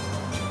yourself.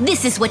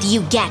 This is what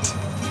you get.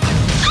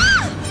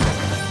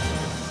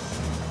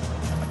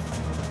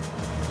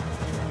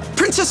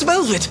 Princess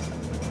Velvet!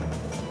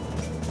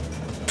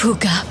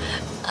 Pooka,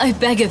 I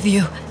beg of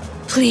you,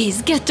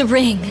 please get the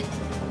ring.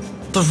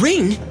 The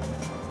ring?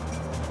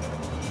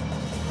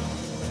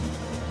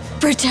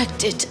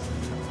 Protect it.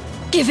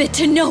 Give it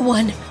to no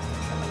one.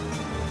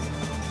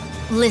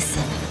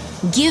 Listen,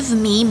 give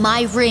me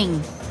my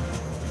ring.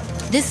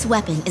 This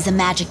weapon is a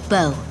magic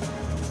bow.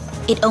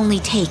 It only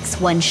takes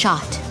one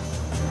shot.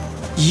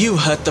 You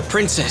hurt the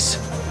princess.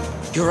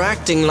 You're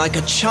acting like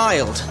a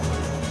child.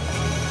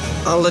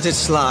 I'll let it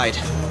slide.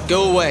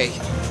 Go away.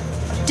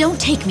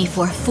 Don't take me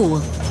for a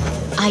fool.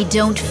 I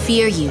don't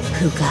fear you,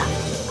 Pooka.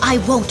 I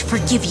won't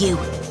forgive you.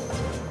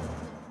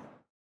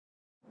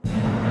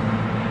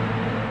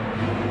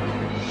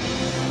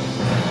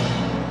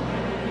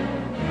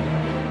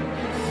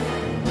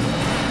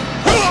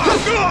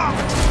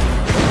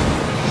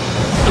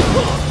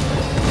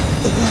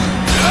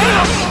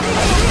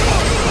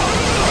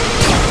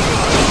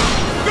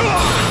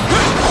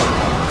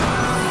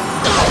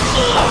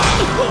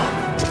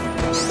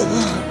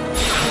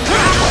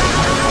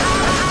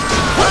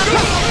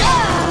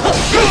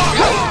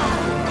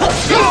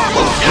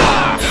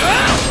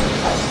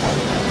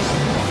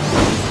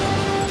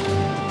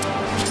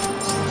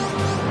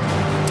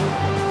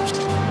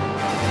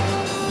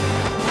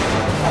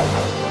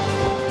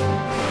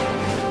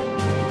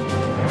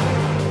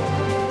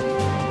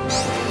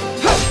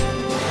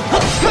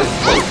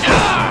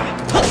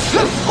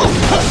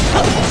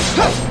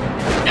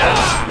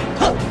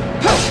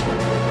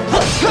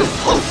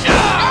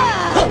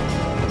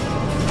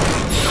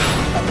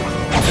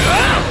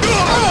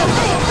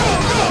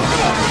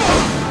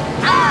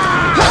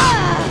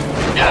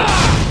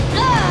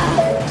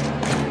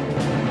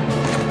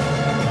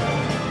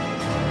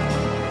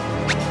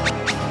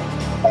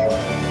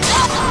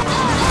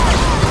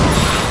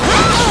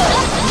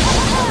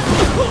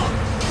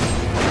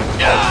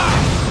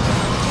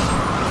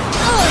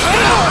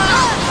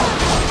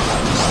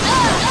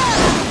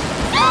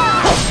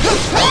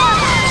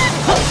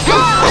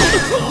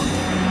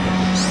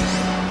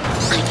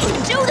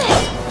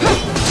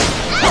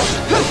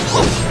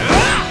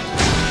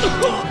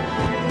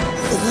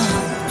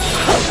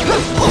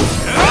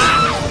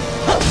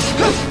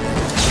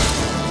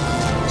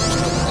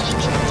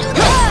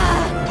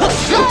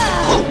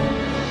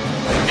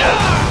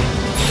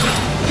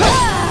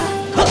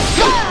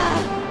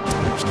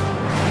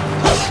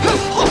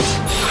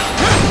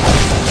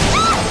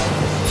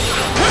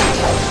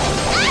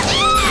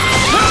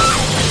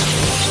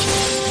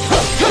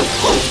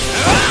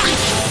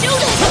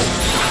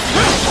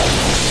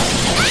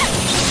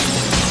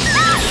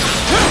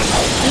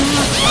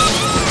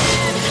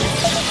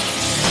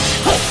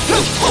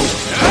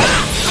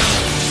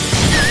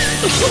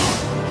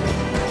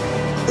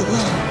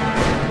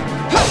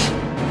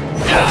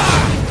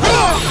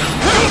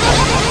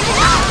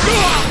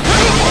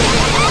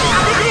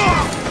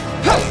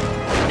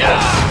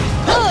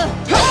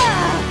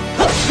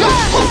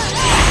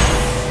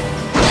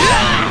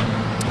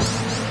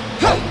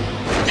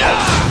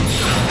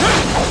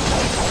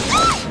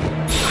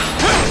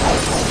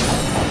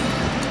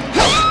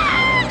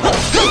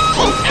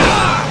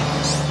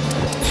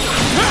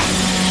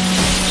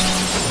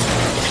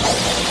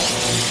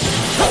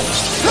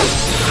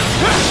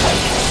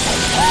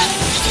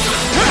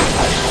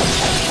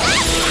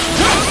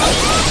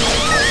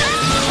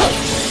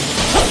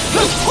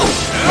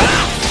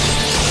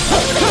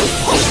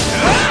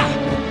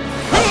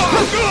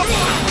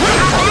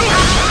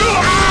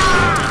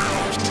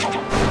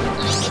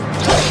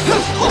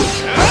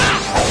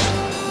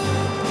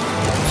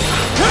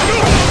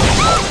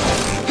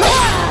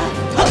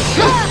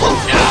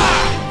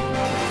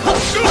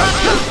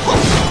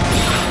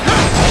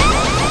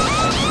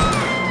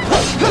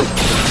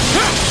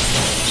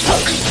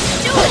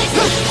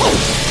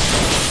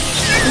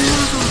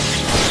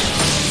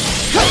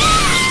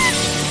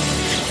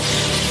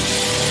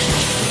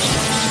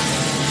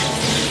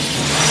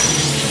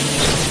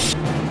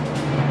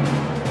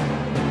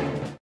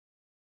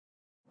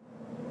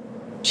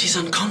 She's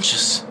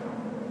unconscious.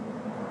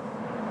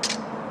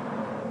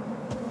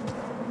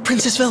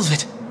 Princess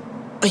Velvet,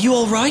 are you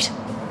all right?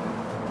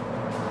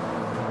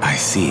 I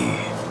see.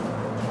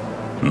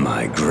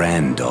 My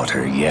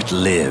granddaughter yet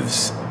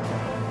lives.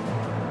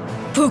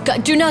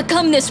 Pooka, do not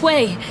come this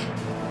way!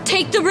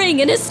 Take the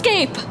ring and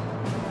escape!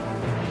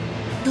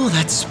 You're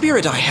that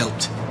spirit I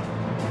helped.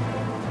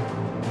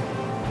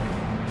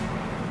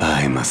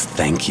 I must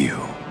thank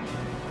you.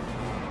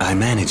 I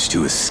managed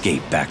to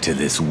escape back to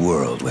this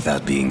world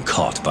without being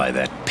caught by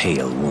that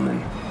pale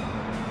woman.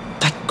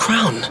 That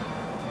crown.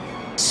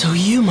 So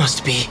you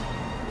must be...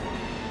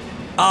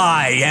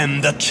 I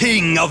am the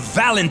King of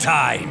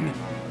Valentine!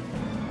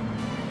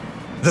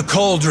 The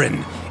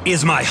cauldron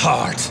is my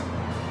heart,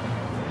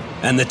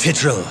 and the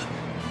titral,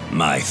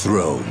 my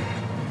throne.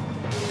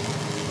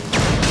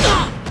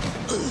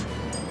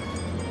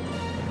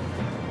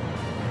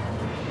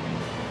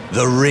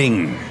 The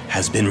ring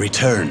has been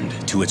returned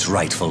to its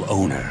rightful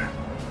owner.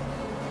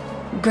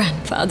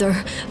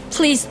 Grandfather,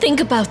 please think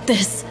about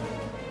this.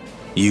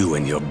 You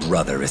and your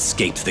brother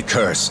escaped the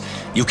curse.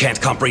 You can't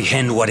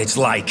comprehend what it's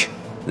like.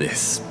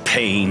 This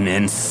pain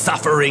and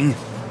suffering.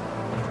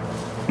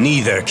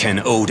 Neither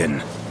can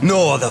Odin,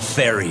 nor the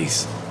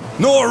fairies,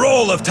 nor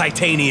all of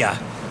Titania.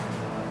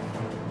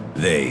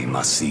 They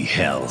must see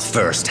hell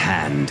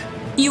firsthand.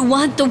 You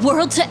want the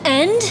world to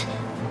end?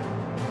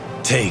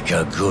 Take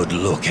a good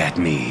look at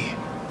me.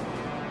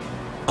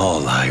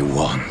 All I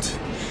want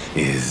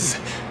is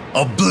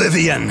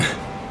oblivion.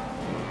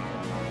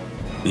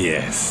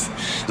 Yes,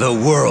 the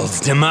world's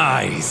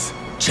demise.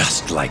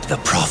 Just like the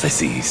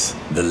prophecies,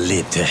 the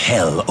lid to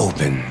hell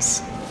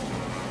opens.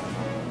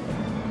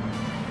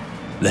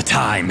 The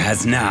time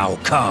has now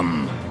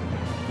come.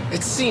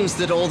 It seems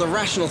that all the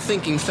rational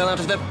thinking fell out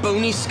of that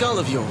bony skull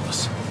of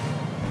yours.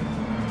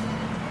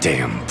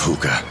 Damn,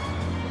 Pooka.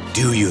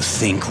 Do you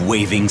think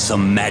waving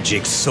some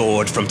magic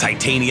sword from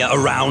Titania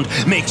around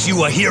makes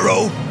you a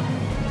hero?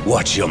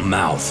 Watch your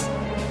mouth.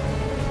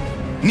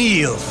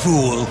 Kneel,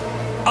 fool.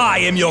 I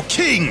am your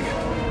king!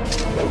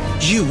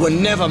 You were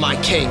never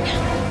my king.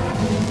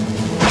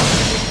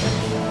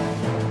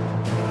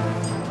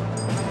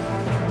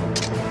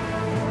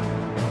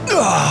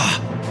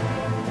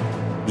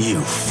 You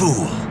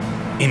fool!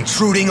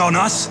 Intruding on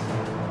us?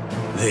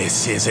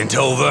 This isn't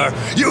over,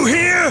 you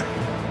hear?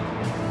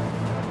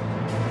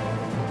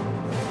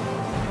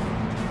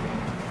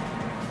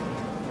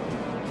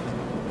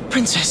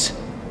 Princess!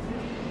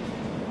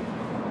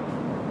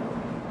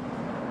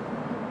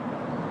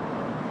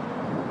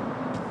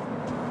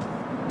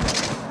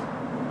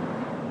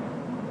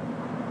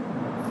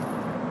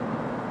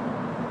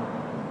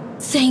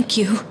 Thank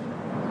you.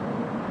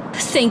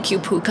 Thank you,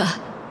 Pooka.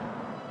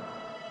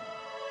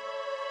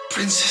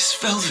 Princess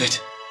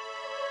Velvet,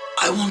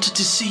 I wanted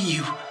to see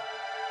you.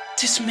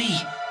 'Tis me,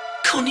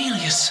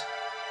 Cornelius.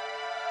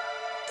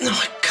 No,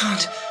 I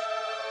can't.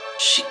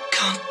 She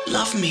can't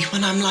love me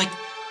when I'm like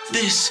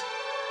this.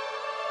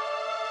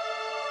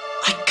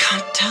 I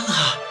can't tell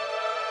her.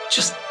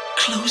 Just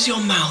close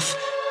your mouth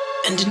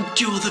and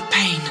endure the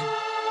pain.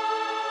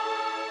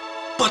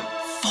 But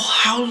for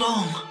how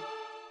long?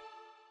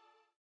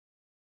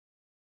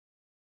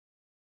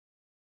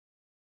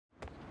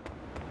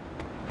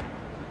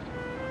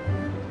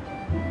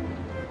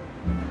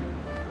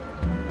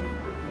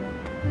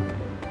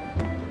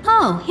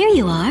 Oh, here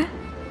you are.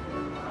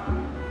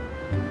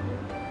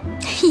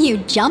 You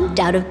jumped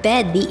out of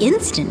bed the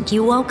instant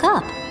you woke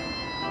up.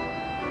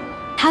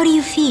 How do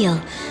you feel?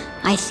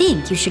 I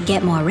think you should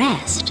get more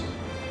rest.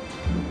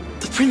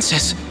 The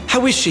princess,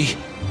 how is she?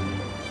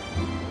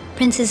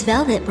 Princess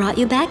Velvet brought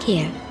you back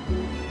here.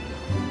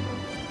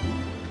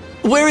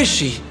 Where is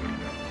she?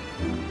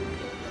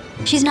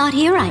 She's not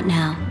here right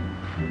now.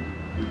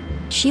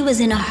 She was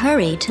in a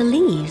hurry to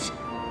leave.